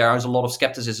sectors, there is a lot of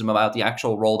skepticism about the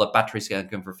actual role that batteries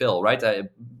can fulfill, right?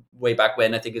 Way back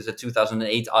when, I think it's a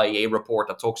 2008 IEA report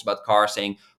that talks about cars,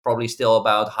 saying probably still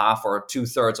about half or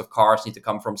 2/3 of cars need to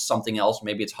come from something else.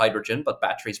 Maybe it's hydrogen, but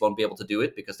batteries won't be able to do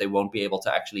it because they won't be able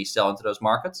to actually sell into those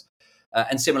markets.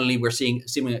 And similarly, we're seeing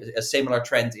a similar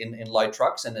trend in light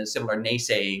trucks and a similar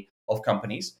naysaying of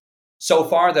companies. So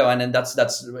far, though, and then that's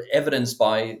evidenced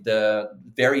by the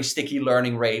very sticky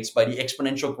learning rates, by the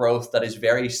exponential growth that is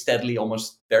very steadily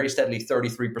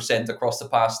 33% across the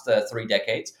past 3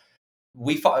 decades.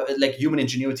 We like human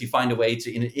ingenuity find a way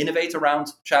to innovate around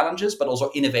challenges, but also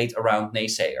innovate around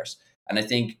naysayers. And I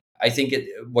think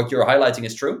what you're highlighting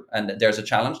is true, and there's a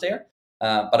challenge there.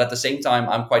 But at the same time,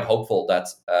 I'm quite hopeful that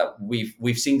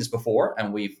we've seen this before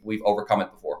and we've overcome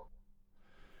it before.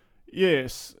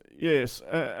 Yes.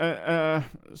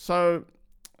 So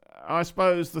I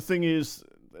suppose the thing is,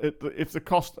 if the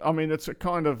cost, I mean, it's a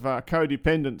kind of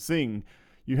codependent thing.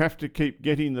 You have to keep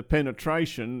getting the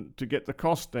penetration to get the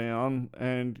cost down,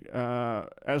 and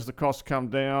as the costs come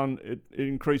down, it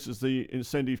increases the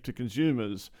incentive to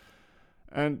consumers.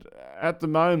 And at the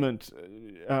moment,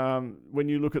 when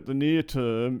you look at the near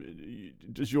term,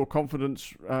 does your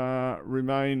confidence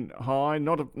remain high?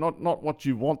 Not what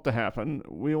you want to happen.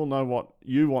 We all know what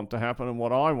you want to happen and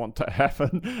what I want to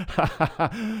happen.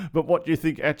 But what do you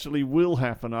think actually will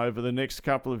happen over the next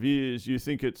couple of years? You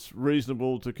think it's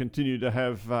reasonable to continue to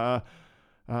have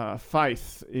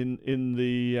faith in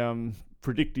the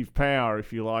predictive power,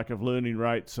 if you like, of learning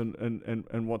rates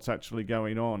and what's actually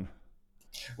going on?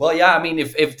 Well, yeah, I mean,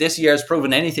 if this year has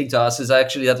proven anything to us, is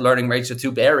actually that learning rates are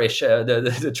too bearish.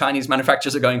 The Chinese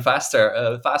manufacturers are going faster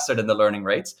than the learning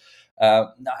rates.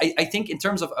 I think in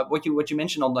terms of what you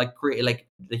mentioned on that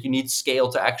you need scale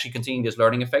to actually continue this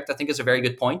learning effect, I think is a very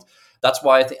good point. That's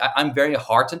why I'm very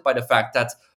heartened by the fact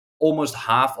that almost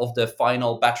half of the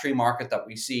final battery market that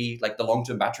we see, like the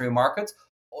long-term battery market,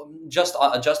 just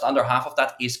under half of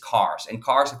that is cars, and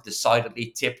cars have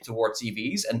decidedly tipped towards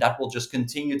EVs, and that will just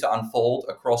continue to unfold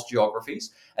across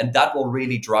geographies, and that will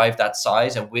really drive that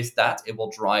size, and with that it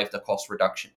will drive the cost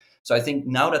reduction. So I think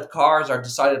now that cars are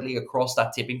decidedly across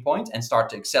that tipping point and start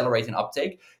to accelerate in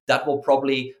uptake, that will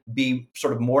probably be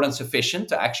sort of more than sufficient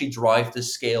to actually drive the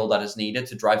scale that is needed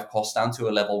to drive costs down to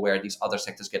a level where these other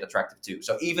sectors get attractive too.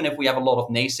 So even if we have a lot of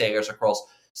naysayers across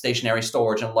stationary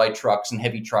storage and light trucks and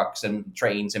heavy trucks and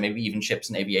trains and maybe even ships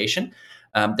and aviation,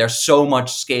 there's so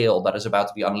much scale that is about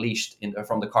to be unleashed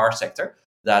from the car sector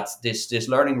that this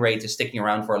learning rate is sticking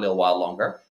around for a little while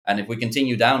longer. And if we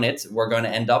continue down it, we're going to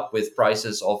end up with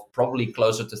prices of probably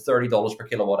closer to $30 per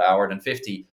kilowatt hour than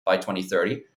 50 by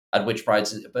 2030, at which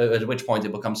point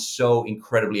it becomes so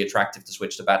incredibly attractive to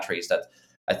switch to batteries that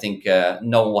I think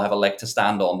no one will have a leg to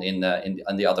stand on in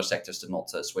the other sectors to not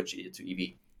switch to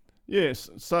EV. Yes,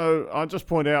 so I'll just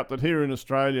point out that here in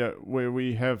Australia, where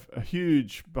we have a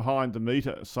huge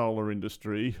behind-the-meter solar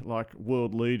industry, like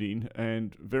world-leading,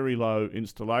 and very low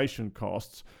installation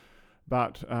costs,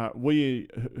 but we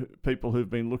people who've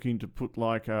been looking to put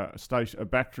like a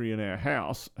battery in our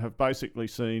house have basically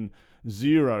seen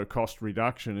zero cost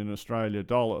reduction in Australia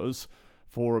dollars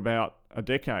for about a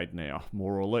decade now,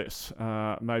 more or less.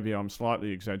 Maybe I'm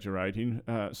slightly exaggerating.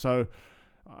 So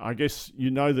I guess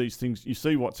these things. You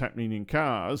see what's happening in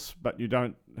cars, but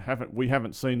we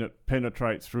haven't seen it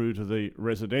penetrate through to the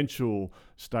residential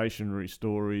stationary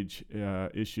storage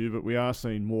issue. But we are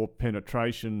seeing more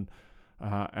penetration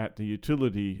at the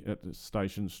utility at the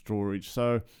station storage.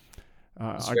 So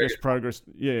I guess progress.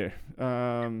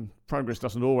 Progress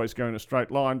doesn't always go in a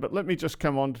straight line. But let me just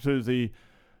come on to the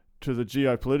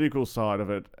geopolitical side of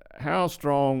it. How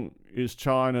strong is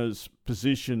China's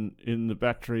position in the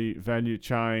battery value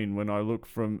chain when I look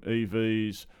from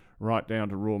EVs right down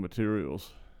to raw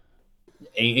materials?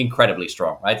 Incredibly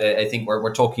strong, right? I think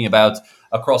we're talking about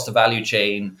across the value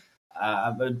chain,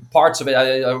 parts of it,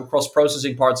 across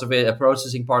processing parts of it, a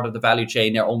processing part of the value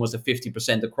chain, they're almost at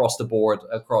 50% across the board,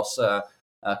 across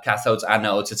cathodes,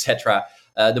 anodes, etc.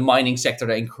 The mining sector,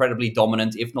 they're incredibly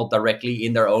dominant, if not directly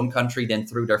in their own country, then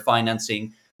through their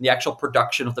financing, the actual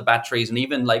production of the batteries, and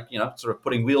even sort of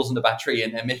putting wheels in the battery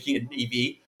and making it an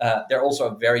EV. They're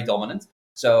also very dominant.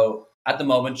 So at the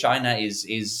moment, China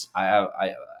is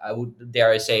I would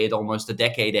dare I say it, almost a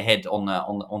decade ahead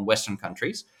on Western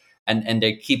countries, and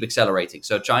they keep accelerating.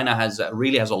 So China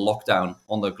really has a lockdown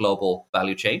on the global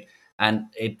value chain, and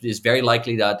it is very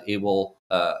likely that it will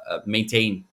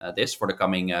maintain this for the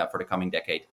coming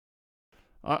decade.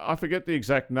 I forget the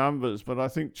exact numbers, but I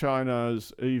think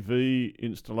China's EV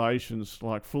installations,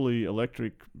 like fully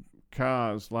electric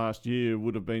cars last year,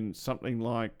 would have been something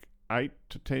like 8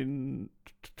 to 10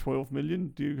 to 12 million.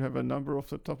 Do you have a number off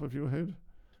the top of your head?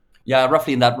 Yeah,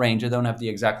 roughly in that range. I don't have the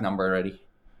exact number already.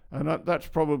 And that's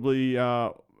probably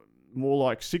more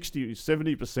like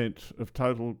 70% of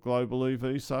total global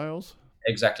EV sales.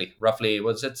 Exactly. Roughly,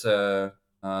 was it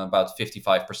about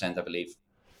 55%, I believe.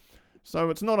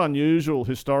 So it's not unusual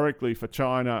historically for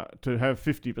China to have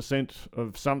 50%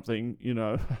 of something,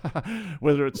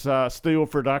 whether it's steel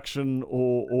production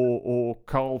or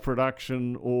coal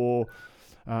production or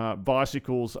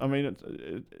bicycles. I mean,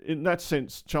 in that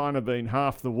sense, China being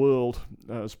half the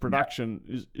world's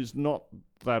production is not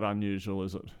that unusual,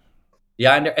 is it?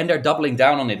 Yeah, and they're doubling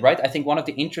down on it, right? I think one of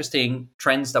the interesting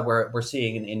trends that we're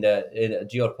seeing in the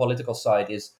geopolitical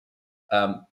side is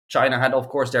China had, of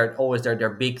course,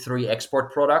 their big three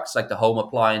export products, like the home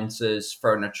appliances,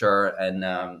 furniture,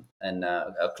 and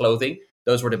clothing.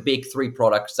 Those were the big three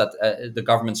products that the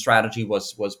government strategy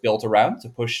was built around to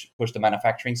push the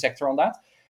manufacturing sector on that.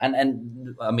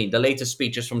 And I mean, the latest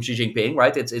speeches from Xi Jinping,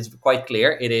 right? It's quite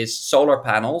clear. It is solar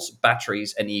panels,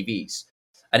 batteries, and EVs.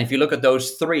 And if you look at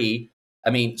those three, I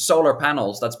mean, solar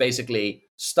panels, that's basically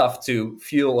stuff to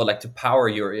fuel, like to power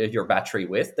your battery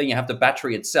with. Then you have the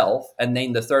battery itself. And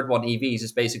then the third one, EVs,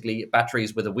 is basically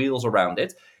batteries with the wheels around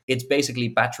it. It's basically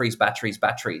batteries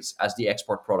as the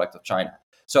export product of China.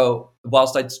 So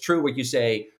whilst it's true what you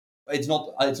say, it's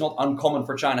not uncommon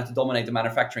for China to dominate the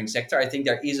manufacturing sector. I think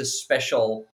there is a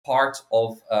special part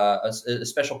of a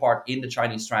special part in the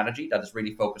Chinese strategy that is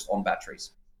really focused on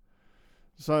batteries.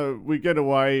 So we get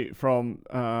away from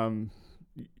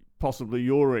possibly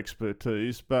your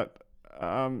expertise, but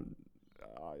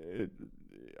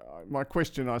my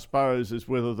question, I suppose, is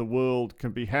whether the world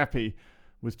can be happy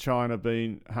with China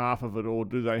being half of it, or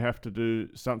do they have to do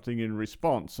something in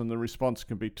response? And the response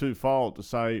can be twofold: to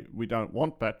say, we don't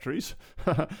want batteries,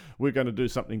 we're going to do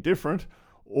something different,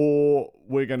 or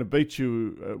we're going to beat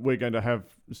you, we're going to have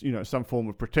some form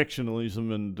of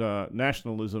protectionism and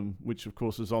nationalism, which of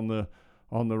course is on the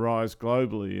rise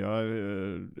globally.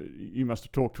 You must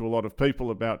have talked to a lot of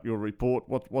people about your report.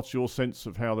 What's your sense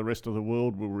of how the rest of the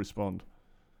world will respond?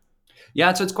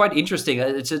 Yeah, so it's quite interesting.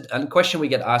 It's a question we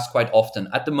get asked quite often.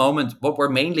 At the moment, what we're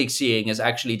mainly seeing is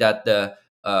actually that the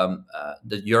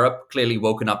Europe, clearly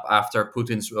woken up after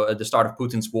the start of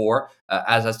Putin's war,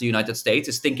 as the United States,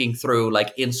 is thinking through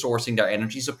like insourcing their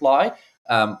energy supply.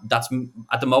 That's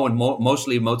at the moment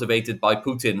mostly motivated by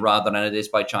Putin rather than it is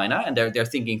by China, and they're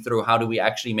thinking through how do we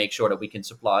actually make sure that we can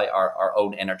supply our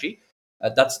own energy.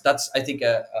 That's I think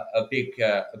a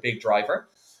big driver.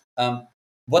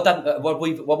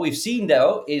 What we've seen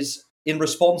though is, in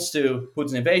response to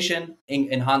Putin's invasion,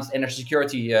 enhanced energy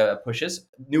security pushes,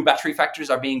 new battery factories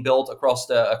are being built across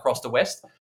the West.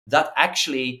 That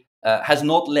actually has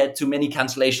not led to many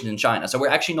cancellations in China. So we're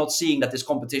actually not seeing that this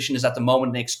competition is at the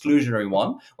moment an exclusionary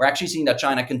one. We're actually seeing that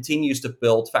China continues to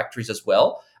build factories as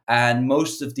well. And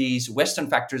most of these Western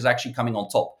factories are actually coming on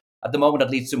top. At the moment, that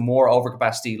leads to more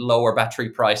overcapacity, lower battery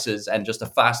prices, and just a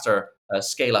faster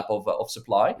scale up of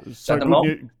supply. So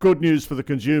good news for the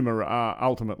consumer,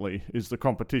 ultimately, is the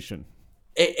competition.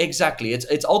 Exactly.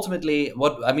 It's ultimately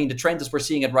what I mean. The trend as we're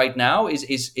seeing it right now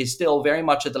is still very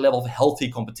much at the level of healthy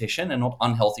competition and not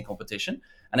unhealthy competition.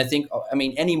 And I think, I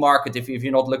mean, any market, if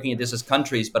you're not looking at this as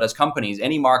countries but as companies,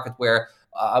 any market where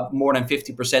more than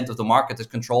 50% of the market is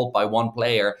controlled by one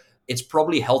player, it's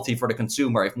probably healthy for the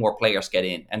consumer if more players get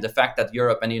in. And the fact that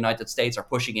Europe and the United States are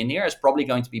pushing in here is probably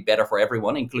going to be better for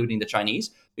everyone, including the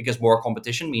Chinese, because more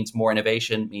competition means more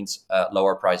innovation, means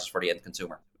lower prices for the end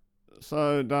consumer.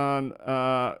 So, Daan,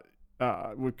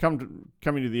 we've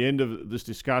coming to the end of this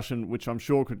discussion, which I'm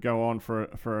sure could go on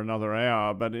for another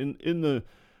hour. But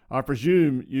I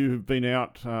presume you've been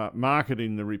out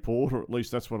marketing the report, or at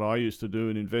least that's what I used to do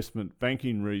in investment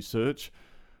banking research.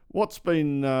 What's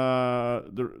been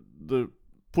the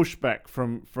pushback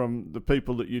from the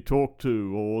people that you talk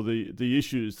to, or the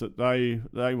issues that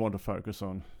they want to focus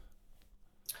on?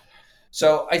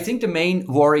 So I think the main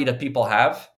worry that people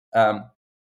have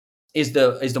is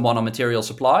the one on material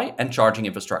supply and charging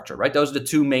infrastructure, right? Those are the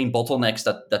two main bottlenecks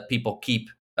that people keep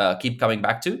coming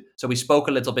back to. So we spoke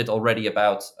a little bit already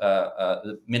about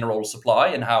the mineral supply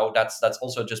and how that's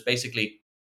also just basically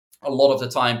a lot of the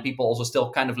time people also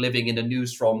still kind of living in the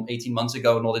news from 18 months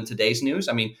ago, not in today's news.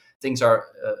 I mean, things are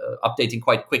updating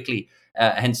quite quickly.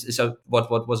 Hence, so what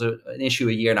was an issue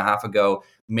a year and a half ago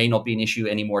may not be an issue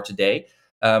anymore today.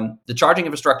 The charging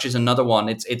infrastructure is another one.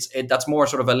 That's more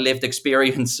sort of a lived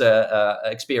experience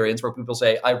where people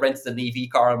say, I rented an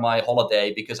EV car on my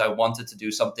holiday because I wanted to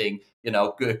do something,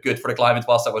 good for the climate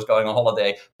whilst I was going on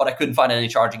holiday, but I couldn't find any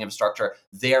charging infrastructure.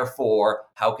 Therefore,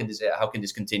 how can this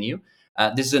continue?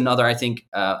 This is another, I think,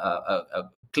 a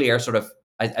clear sort of,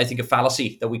 I think, a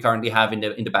fallacy that we currently have in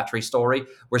the battery story.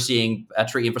 We're seeing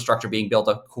battery infrastructure being built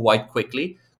up quite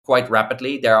quickly, quite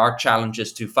rapidly. There are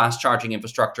challenges to fast charging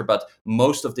infrastructure, but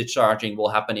most of the charging will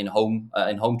happen in home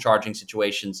charging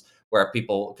situations where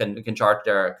people can charge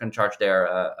their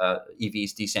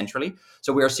EVs decentrally.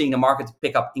 So we are seeing the market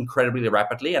pick up incredibly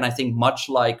rapidly, and I think much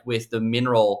like with the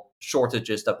mineral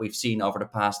shortages that we've seen over the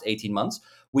past 18 months,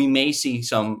 we may see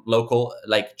some local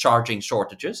charging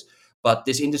shortages. But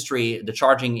this industry, the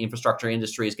charging infrastructure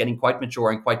industry, is getting quite mature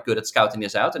and quite good at scouting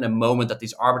this out. And the moment that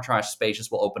these arbitrage spaces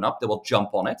will open up, they will jump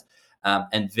on it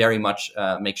and very much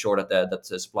make sure that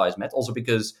the supply is met. Also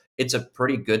because it's a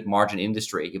pretty good margin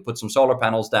industry. You put some solar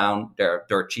panels down,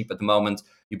 they're cheap at the moment.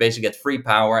 You basically get free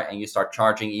power and you start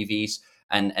charging EVs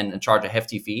and charge a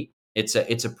hefty fee. It's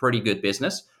a pretty good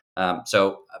business.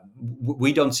 So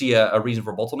we don't see a reason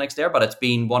for bottlenecks there, but it's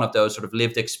been one of those sort of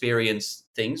lived experience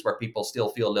things where people still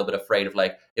feel a little bit afraid of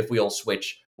if we all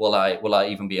switch, will I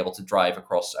even be able to drive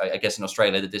across? I guess in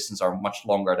Australia the distances are much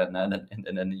longer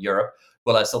than in Europe.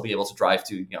 Will I still be able to drive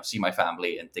to see my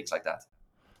family and things like that?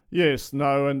 Yes,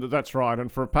 no, and that's right.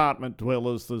 And for apartment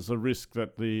dwellers, there's a risk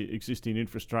that the existing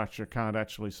infrastructure can't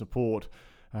actually support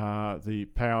the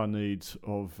power needs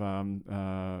of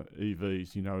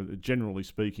EVs. Generally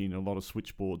speaking, a lot of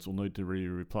switchboards will need to be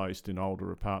replaced in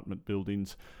older apartment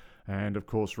buildings. And of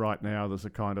course, right now, there's a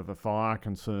kind of a fire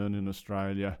concern in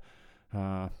Australia.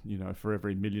 For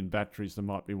every million batteries, there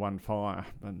might be one fire,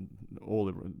 and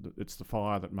it's the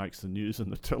fire that makes the news and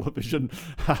the television,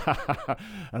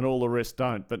 and all the rest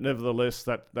don't. But nevertheless,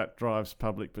 that drives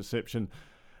public perception.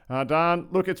 Daan,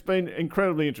 look, it's been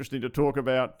incredibly interesting to talk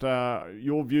about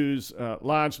your views.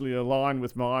 Largely align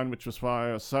with mine, which was why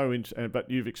I was but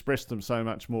you've expressed them so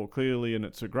much more clearly, and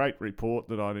it's a great report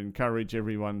that I'd encourage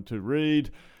everyone to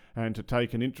read and to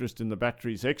take an interest in the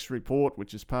Batteries X report,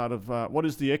 which is part of what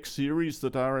is the X series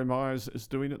that RMI is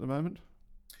doing at the moment?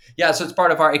 Yeah, so it's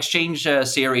part of our exchange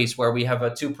series where we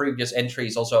have 2 previous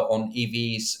entries also on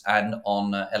EVs and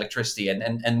on electricity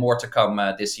and more to come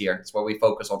this year. It's where we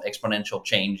focus on exponential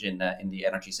change in the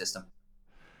energy system.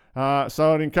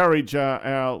 So I'd encourage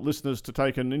our listeners to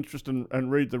take an interest and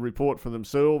read the report for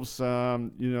themselves.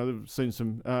 They've seen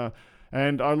some...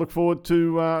 and I look forward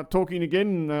to talking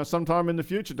again sometime in the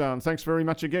future, Daan. Thanks very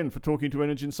much again for talking to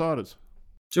Energy Insiders.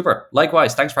 Super.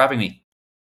 Likewise. Thanks for having me.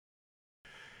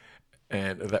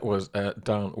 And that was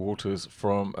Daan Walter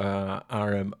from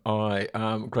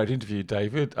RMI. Great interview,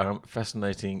 David.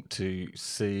 Fascinating to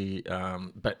see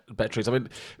batteries. I mean,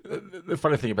 the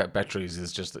funny thing about batteries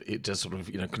is just that it just sort of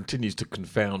continues to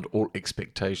confound all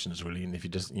expectations, really. And if you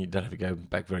don't have to go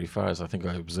back very far, as I think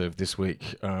I observed this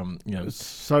week.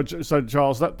 So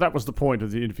Giles, that was the point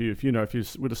of the interview. If you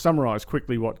were to summarise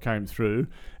quickly what came through,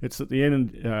 it's that the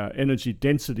energy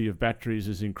density of batteries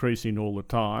is increasing all the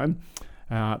time.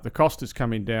 The cost is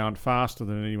coming down faster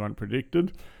than anyone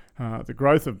predicted. The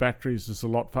growth of batteries is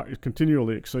it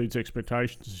continually exceeds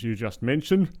expectations, as you just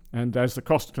mentioned. And as the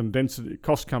cost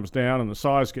comes down and the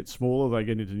size gets smaller, they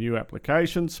get into new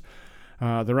applications.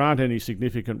 There aren't any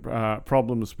significant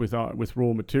problems with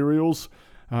raw materials.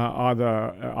 You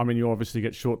obviously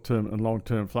get short-term and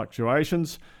long-term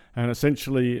fluctuations. and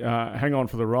essentially hang on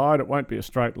for the ride. It won't be a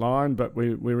straight line, but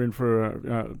we're in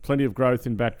for plenty of growth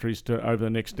in batteries over the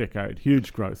next decade.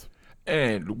 Huge growth.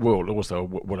 And, well, also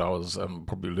what I was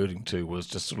probably alluding to was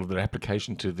just sort of the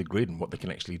application to the grid and what they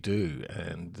can actually do,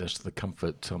 and just the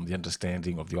comfort, the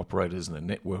understanding of the operators and the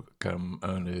network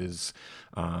owners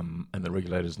and the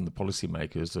regulators and the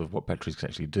policymakers of what batteries can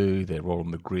actually do, their role on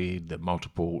the grid, their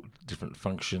multiple different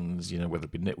functions, whether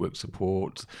it be network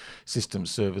support, system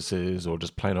services, or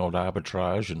just plain old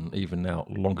arbitrage, and even now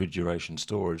longer duration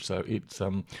storage. So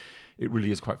it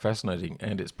really is quite fascinating,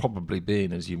 and it's probably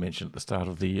been, as you mentioned at the start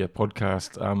of the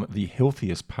podcast, the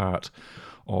healthiest part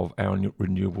of our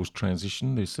renewables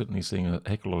transition. They're certainly seeing a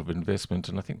heck of a lot of investment,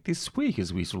 and I think this week,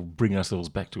 as we sort of bring ourselves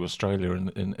back to Australia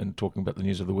and talking about the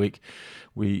news of the week,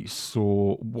 we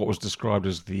saw what was described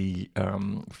as the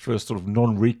first sort of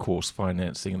non-recourse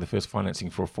financing, and the first financing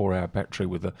for a 4-hour battery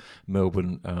with a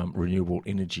Melbourne renewable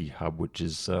energy hub, which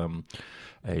is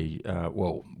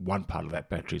one part of that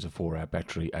battery is a 4-hour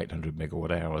battery, 800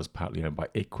 megawatt hours, partly owned by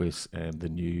Equus and the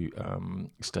new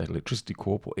State Electricity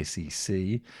Corp, or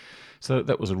SEC. So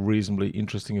that was a reasonably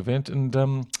interesting event.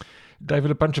 And David,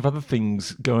 a bunch of other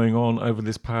things going on over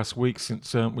this past week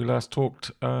since we last talked.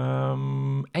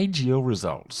 AGL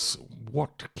results.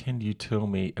 What can you tell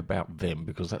me about them?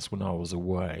 Because that's when I was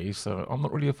away, so I'm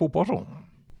not really a full bottle.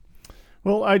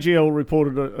 Well, AGL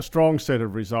reported a strong set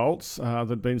of results.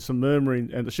 There'd been some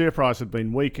murmuring, and the share price had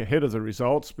been weak ahead of the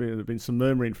results. There'd been some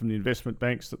murmuring from the investment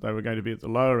banks that they were going to be at the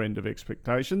lower end of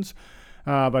expectations.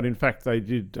 But in fact, they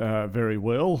did very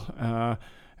well.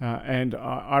 And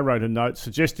I wrote a note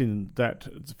suggesting that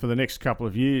for the next couple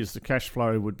of years, the cash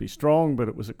flow would be strong, but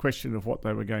it was a question of what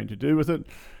they were going to do with it.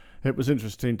 It was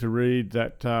interesting to read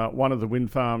that one of the wind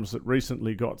farms that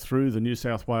recently got through the New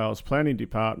South Wales Planning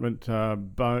Department,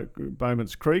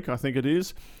 Bowman's Creek, I think it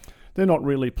is, they're not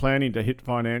really planning to hit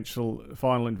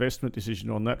final investment decision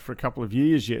on that for a couple of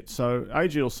years yet. So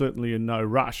AGL's certainly in no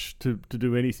rush to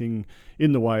do anything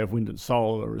in the way of wind and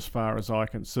solar, as far as I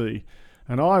can see.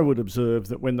 And I would observe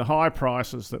that when the high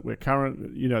prices that we're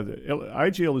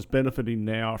AGL is benefiting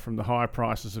now from the high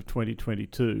prices of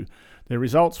 2022. Their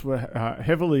results were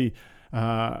heavily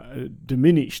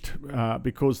diminished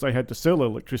because they had to sell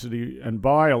electricity and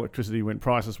buy electricity when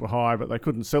prices were high, but they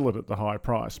couldn't sell it at the high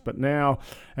price. But now,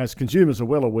 as consumers are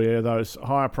well aware, those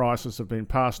higher prices have been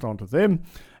passed on to them,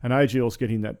 and AGL's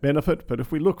getting that benefit. But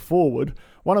if we look forward,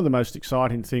 one of the most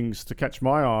exciting things to catch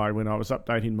my eye when I was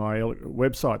updating my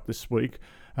website this week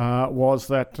was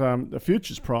that the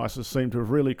futures prices seem to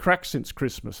have really cracked since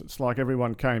Christmas. It's like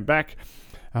everyone came back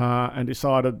and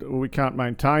decided, well, we can't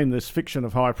maintain this fiction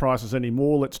of high prices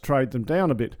anymore, let's trade them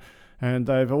down a bit. And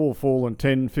they've all fallen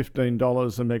 $10, $15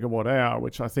 a megawatt hour,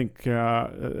 which I think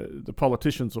the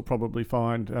politicians will probably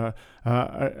find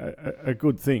a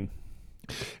good thing.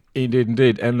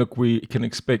 Indeed. And look, we can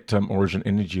expect Origin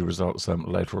Energy results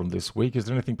later on this week. Is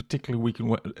there anything particularly we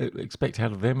can expect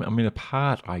out of them? I mean,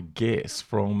 apart, I guess,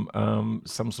 from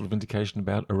some sort of indication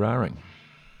about Eraring.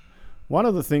 One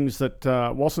of the things that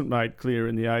wasn't made clear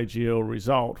in the AGL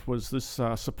result was this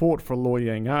support for Loy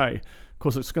Yang A. Of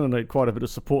course, it's going to need quite a bit of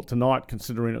support tonight,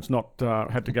 considering it's not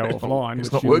had to go offline.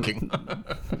 It's not working.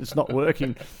 It's not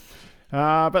working.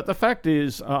 But the fact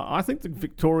is, I think the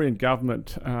Victorian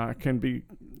government can be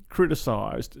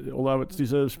criticised, although it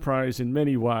deserves praise in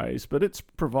many ways, but it's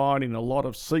providing a lot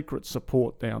of secret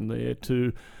support down there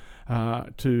to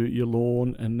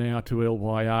Yallourn and now to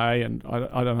LYA, and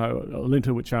I don't know,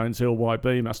 Alinta, which owns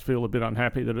LYB, must feel a bit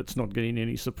unhappy that it's not getting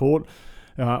any support.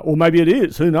 Or maybe it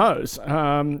is, who knows?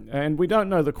 And we don't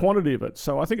know the quantity of it.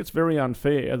 So I think it's very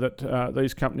unfair that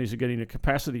these companies are getting a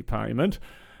capacity payment,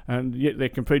 and yet they're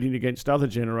competing against other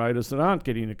generators that aren't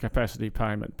getting a capacity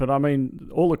payment. But I mean,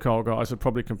 all the coal guys would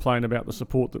probably complain about the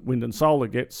support that wind and solar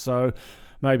gets, so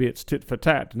maybe it's tit for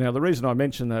tat. Now, the reason I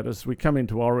mention that is we come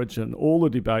into Origin, all the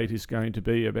debate is going to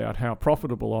be about how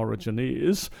profitable Origin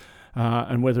is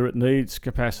and whether it needs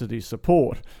capacity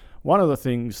support. One of the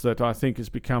things that I think has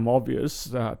become obvious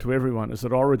to everyone is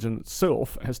that Origin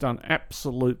itself has done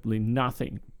absolutely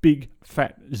nothing, big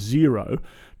fat zero,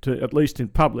 to, at least in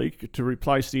public, to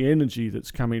replace the energy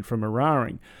that's coming from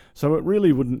Eraring. So it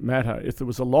really wouldn't matter if there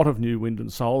was a lot of new wind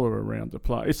and solar around the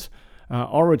place.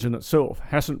 Origin itself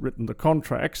hasn't written the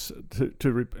contracts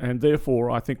and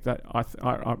therefore I think that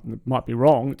I might be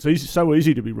wrong. It's so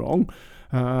easy to be wrong,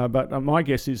 but my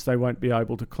guess is they won't be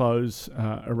able to close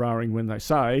Eraring when they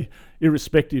say,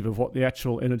 irrespective of what the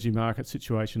actual energy market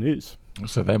situation is.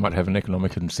 So they might have an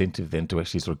economic incentive then to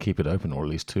actually sort of keep it open, or at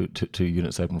least two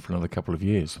units open for another couple of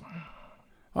years.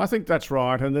 I think that's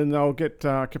right, and then they'll get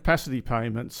capacity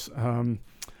payments.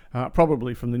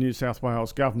 probably from the New South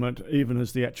Wales government, even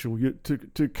as the actual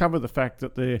to cover the fact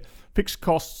that their fixed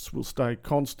costs will stay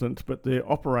constant, but their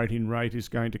operating rate is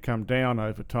going to come down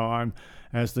over time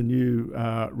as the new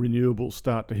renewables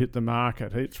start to hit the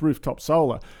market. It's rooftop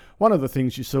solar. One of the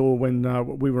things you saw when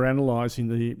we were analysing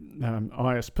the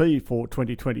ISP for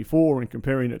 2024 and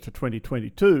comparing it to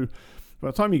 2022, by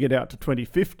the time you get out to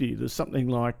 2050, there's something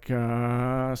like 60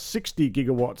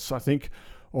 gigawatts, I think,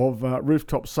 of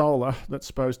rooftop solar that's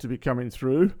supposed to be coming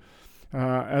through,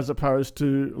 as opposed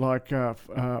to like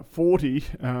 40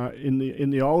 in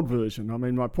the old version. I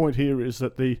mean, my point here is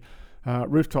that the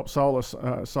rooftop solar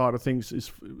side of things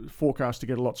is forecast to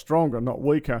get a lot stronger, not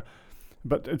weaker.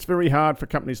 But it's very hard for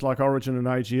companies like Origin and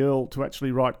AGL to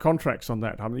actually write contracts on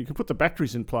that. I mean, you can put the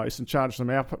batteries in place and charge them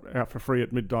out for free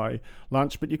at midday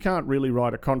lunch, but you can't really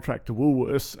write a contract to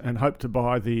Woolworths and hope to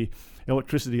buy the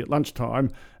electricity at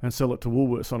lunchtime and sell it to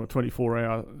Woolworths on a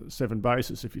 24/7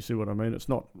 basis, if you see what I mean. It's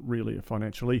not really a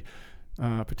financially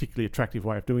particularly attractive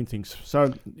way of doing things.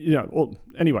 So,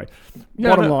 anyway,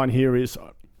 bottom line here is...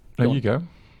 There you go.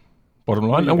 Bottom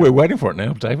line. No, we're waiting for it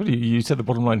now, David. You said the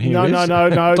bottom line here is... No,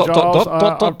 Giles.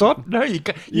 No, you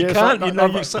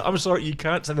can't. I'm sorry, you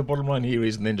can't say the bottom line here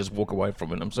is and then just walk away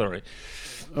from it. I'm sorry.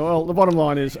 Well, the bottom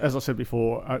line is, as I said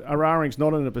before, Eraring's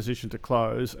not in a position to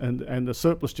close, and the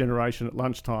surplus generation at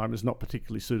lunchtime is not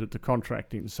particularly suited to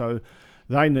contracting. So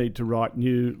they need to write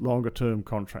new, longer-term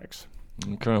contracts.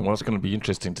 Okay, well, it's going to be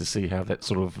interesting to see how that's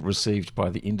sort of received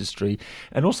by the industry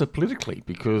and also politically,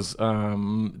 because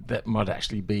that might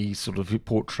actually be sort of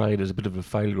portrayed as a bit of a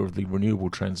failure of the renewable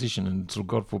transition. And sort of,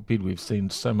 God forbid, we've seen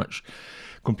so much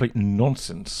complete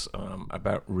nonsense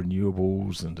about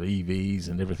renewables and EVs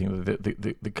and everything.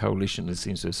 The coalition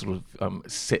seems to have sort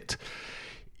of set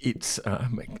its,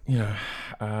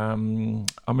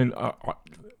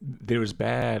 they're as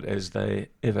bad as they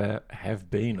ever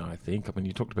have been, I think. I mean,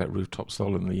 you talked about rooftop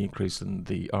solar and the increase in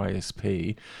the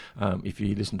ISP. If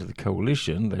you listen to the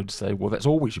coalition, they'd say, well, that's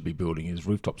all we should be building is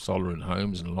rooftop solar in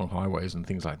homes and along highways and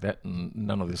things like that, and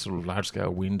none of this sort of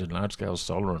large-scale wind and large-scale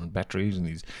solar and batteries and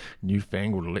these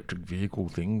newfangled electric vehicle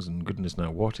things and goodness know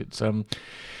what. It's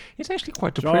actually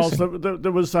quite depressing. Giles,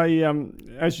 there was a,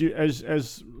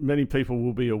 as many people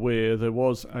will be aware, there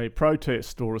was a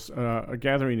protest or a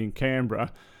gathering in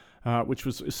Canberra which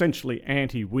was essentially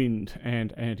anti-wind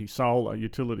and anti-solar,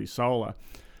 utility solar.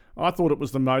 I thought it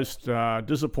was the most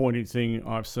disappointing thing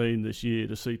I've seen this year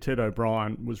to see Ted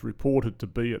O'Brien was reported to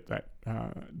be at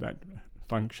that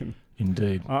function.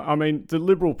 Indeed. I mean, the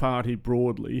Liberal Party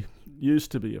broadly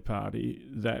used to be a party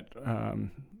that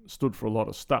stood for a lot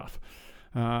of stuff.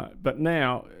 But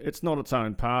now it's not its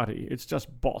own party. It's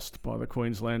just bossed by the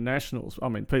Queensland Nationals. I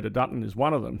mean, Peter Dutton is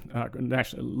one of them,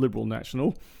 Liberal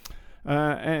National.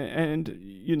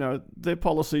 And their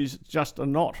policies just are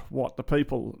not what the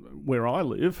people where I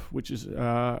live, which is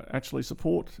actually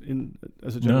support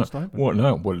as a general statement.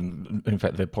 Well, in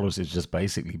fact, their policy is just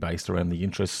basically based around the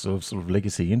interests of sort of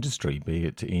legacy industry, be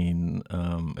it in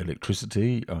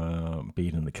electricity, be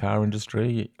it in the car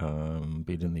industry,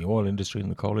 be it in the oil industry,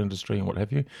 and the coal industry, and what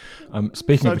have you.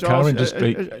 Speaking of the car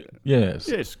industry, yes.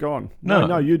 Yes, go on.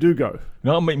 No, you do go.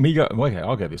 No, me go. Okay,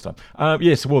 I'll go this time.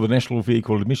 Yes, well, the National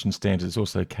Vehicle Emission Standards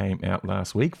also came out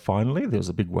last week. Finally, there was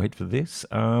a big wait for this.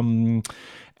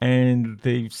 And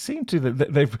they seem to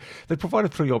they've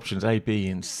provided three options: A, B,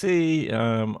 and C. I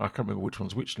can't remember which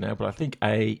one's which now, but I think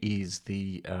A is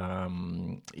the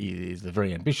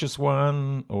very ambitious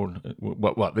one. Or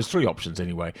well, there's three options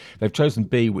anyway. They've chosen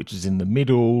B, which is in the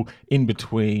middle, in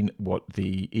between what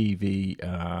the EV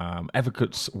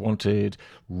advocates wanted,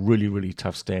 really, really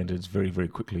tough standards, very, very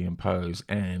quickly imposed,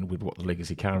 and with what the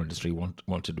legacy car industry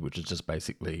wanted, which is just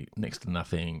basically next to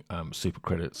nothing, super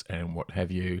credits and what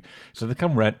have you. So they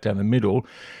come right down the middle.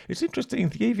 It's interesting.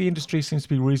 The EV industry seems to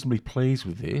be reasonably pleased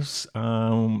with this.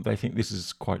 They think this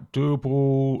is quite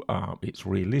doable. It's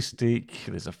realistic.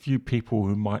 There's a few people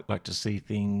who might like to see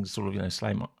things sort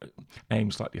of,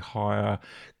 aim slightly higher,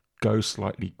 go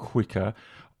slightly quicker.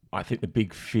 I think the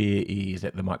big fear is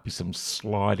that there might be some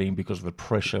sliding because of the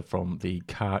pressure from the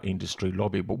car industry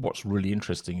lobby. But what's really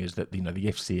interesting is that, the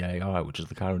FCAI, which is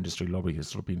the car industry lobby, has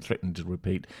sort of been threatening to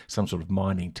repeat some sort of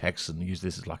mining tax and use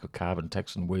this as like a carbon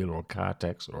tax and wheel or a car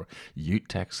tax or a ute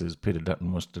tax, as Peter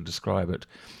Dutton wants to describe it.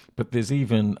 But there's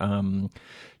even,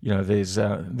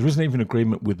 there isn't even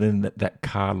agreement within that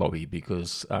car lobby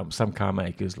because some car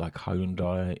makers like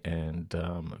Hyundai and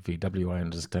VW, I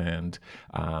understand,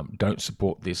 don't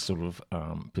support this sort of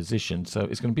position. So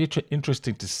it's going to be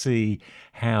interesting to see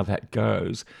how that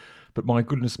goes. But my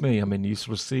goodness me, I mean, you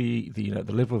sort of see the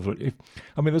level of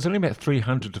there's only about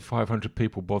 300 to 500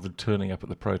 people bothered turning up at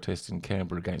the protest in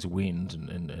Canberra against wind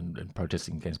and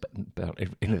protesting against about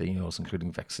anything else,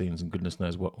 including vaccines and goodness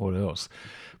knows what else.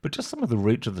 But just some of the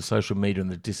reach of the social media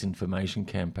and the disinformation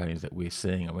campaigns that we're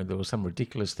seeing. I mean, there was some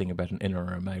ridiculous thing about an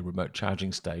NRMA remote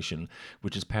charging station,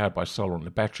 which is powered by solar on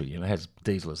the battery. It has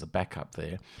diesel as a backup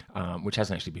there, which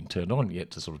hasn't actually been turned on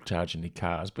yet to sort of charge any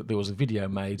cars. But there was a video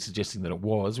made suggesting that it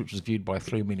was, which was viewed by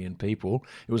 3 million people.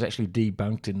 It was actually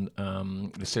debunked in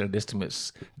the Senate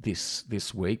estimates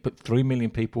this week, but 3 million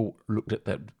people looked at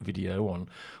that video on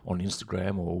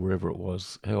Instagram or wherever it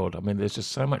was held. I mean, there's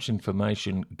just so much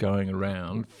information going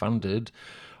around, funded,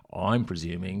 I'm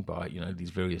presuming, by these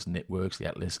various networks, the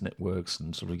Atlas networks,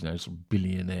 and sort of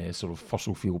billionaire sort of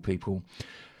fossil fuel people.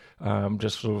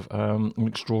 Just sort of an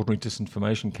extraordinary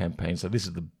disinformation campaign. So this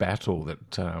is the battle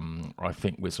that I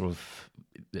think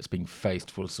that's being faced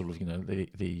for sort of you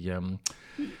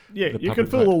can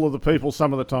fool all of the people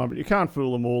some of the time, but you can't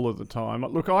fool them all of the time.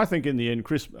 Look, I think in the end,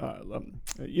 Chris,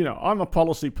 I'm a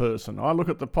policy person. I look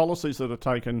at the policies that are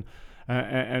taken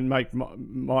and make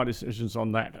my decisions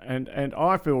on that. And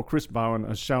I feel Chris Bowen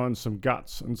has shown some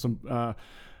guts and some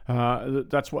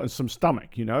some stomach.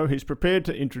 He's prepared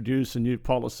to introduce a new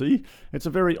policy. It's a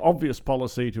very obvious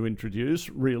policy to introduce,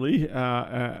 really,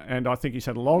 and I think he's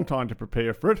had a long time to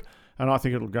prepare for it, and I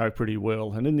think it'll go pretty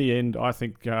well. And in the end, I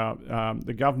think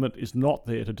the government is not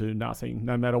there to do nothing,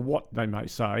 no matter what they may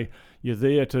say. You're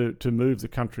there to move the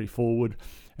country forward,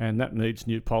 and that needs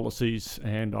new policies,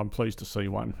 and I'm pleased to see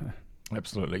one.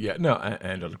 Absolutely, yeah. No,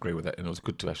 and I'd agree with that. And it was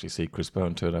good to actually see Chris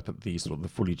Bowen turn up at the sort of the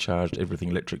fully charged Everything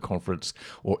Electric conference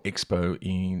or expo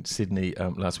in Sydney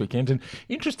last weekend. And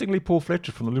interestingly, Paul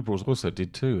Fletcher from the Liberals also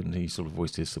did too, and he sort of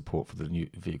voiced his support for the new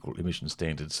vehicle emission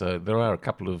standards. So there are a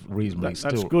couple of reasonably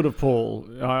That's good of Paul.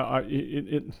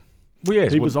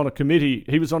 He was on a committee.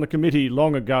 He was on a committee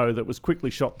long ago that was quickly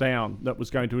shot down. That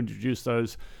was going to introduce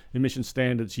those emission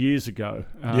standards years ago.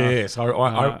 Yes, I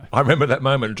remember that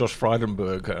moment. Josh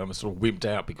Frydenberg sort of wimped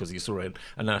out because he saw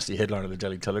a nasty headline in the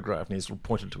Daily Telegraph, and he sort of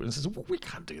pointed to it and says, "Well, we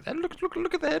can't do that.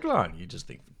 Look at the headline." You just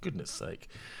think, for goodness sake,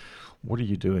 what are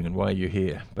you doing and why are you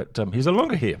here? But he's no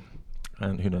longer here.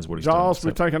 And who knows what he's doing. Giles,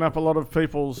 we've taken up a lot of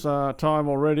people's time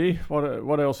already.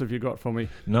 What else have you got for me?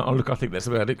 No, look, I think that's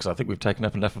about it, because I think we've taken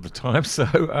up enough of the time. So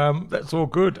that's all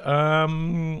good.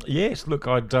 Yes, look,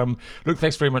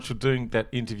 thanks very much for doing that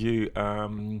interview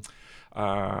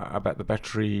about the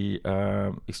battery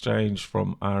exchange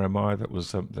from RMI. That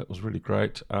was really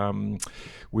great.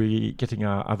 We're getting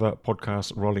our other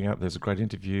podcasts rolling out. There's a great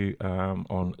interview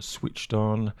on Switched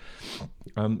On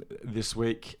this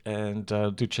week, and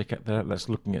do check out that. That's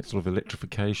looking at sort of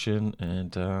electrification,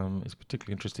 and it's a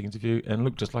particularly interesting interview. And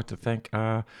look, just like to thank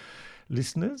our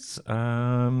listeners.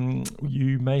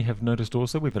 You may have noticed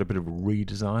also we've had a bit of a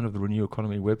redesign of the Renew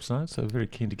Economy website, so very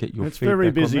keen to get your feedback. It's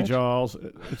very busy, on that. Giles.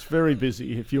 It's very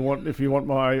busy. If you want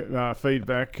my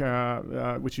feedback,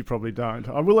 which you probably don't,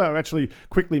 I will actually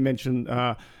quickly mention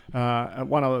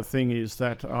one other thing is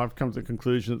that I've come to the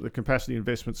conclusion that the capacity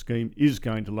investment scheme is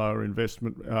going to lower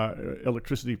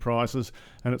electricity prices,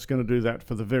 and it's going to do that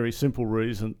for the very simple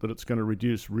reason that it's going to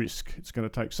reduce risk. It's going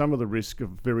to take some of the risk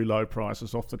of very low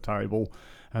prices off the table,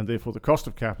 and therefore the cost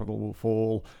of capital will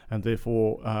fall, and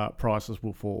therefore prices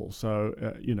will fall. So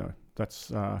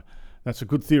that's a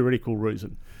good theoretical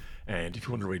reason. And if you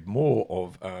want to read more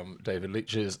of David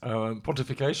Leitch's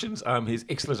pontifications, his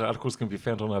excellent articles can be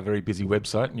found on our very busy new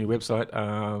website,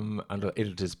 under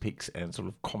editor's picks and sort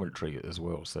of commentary as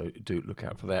well. So do look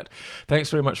out for that. Thanks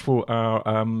very much for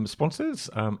our sponsors,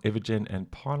 Evergen and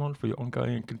Pylon, for your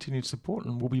ongoing and continued support.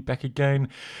 And we'll be back again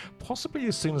possibly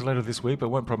as soon as later this week, but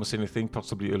won't promise anything,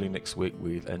 possibly early next week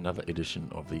with another edition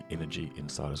of the Energy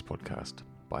Insiders podcast.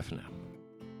 Bye for now.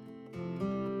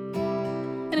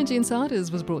 Energy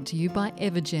Insiders was brought to you by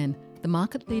Evergen, the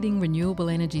market-leading renewable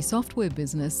energy software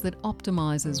business that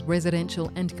optimises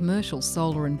residential and commercial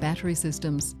solar and battery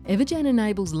systems. Evergen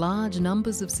enables large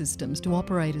numbers of systems to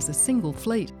operate as a single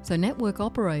fleet, so network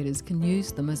operators can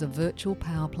use them as a virtual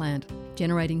power plant,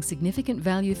 generating significant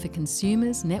value for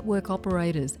consumers, network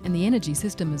operators, and the energy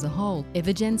system as a whole.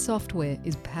 Evergen software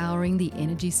is powering the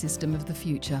energy system of the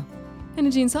future.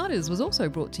 Energy Insiders was also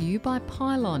brought to you by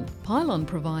Pylon. Pylon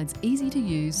provides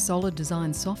easy-to-use solid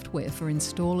design software for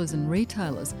installers and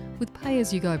retailers with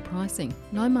pay-as-you-go pricing,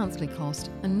 no monthly cost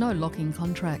and no lock-in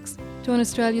contracts. Join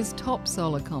Australia's top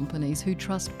solar companies who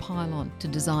trust Pylon to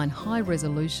design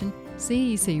high-resolution,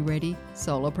 CEC-ready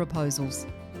solar proposals.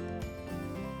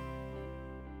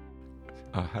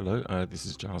 Hello, this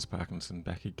is Giles Parkinson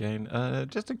back again.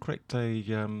 Just to correct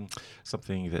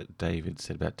something that David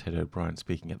said about Ted O'Brien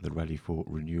speaking at the rally for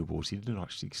renewables. He didn't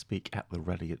actually speak at the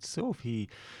rally itself. He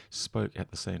spoke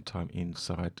at the same time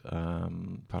inside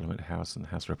Parliament House and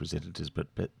House Representatives, but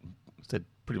said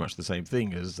pretty much the same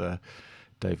thing as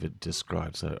David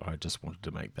described. So I just wanted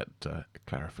to make that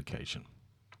clarification.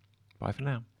 Bye for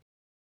now.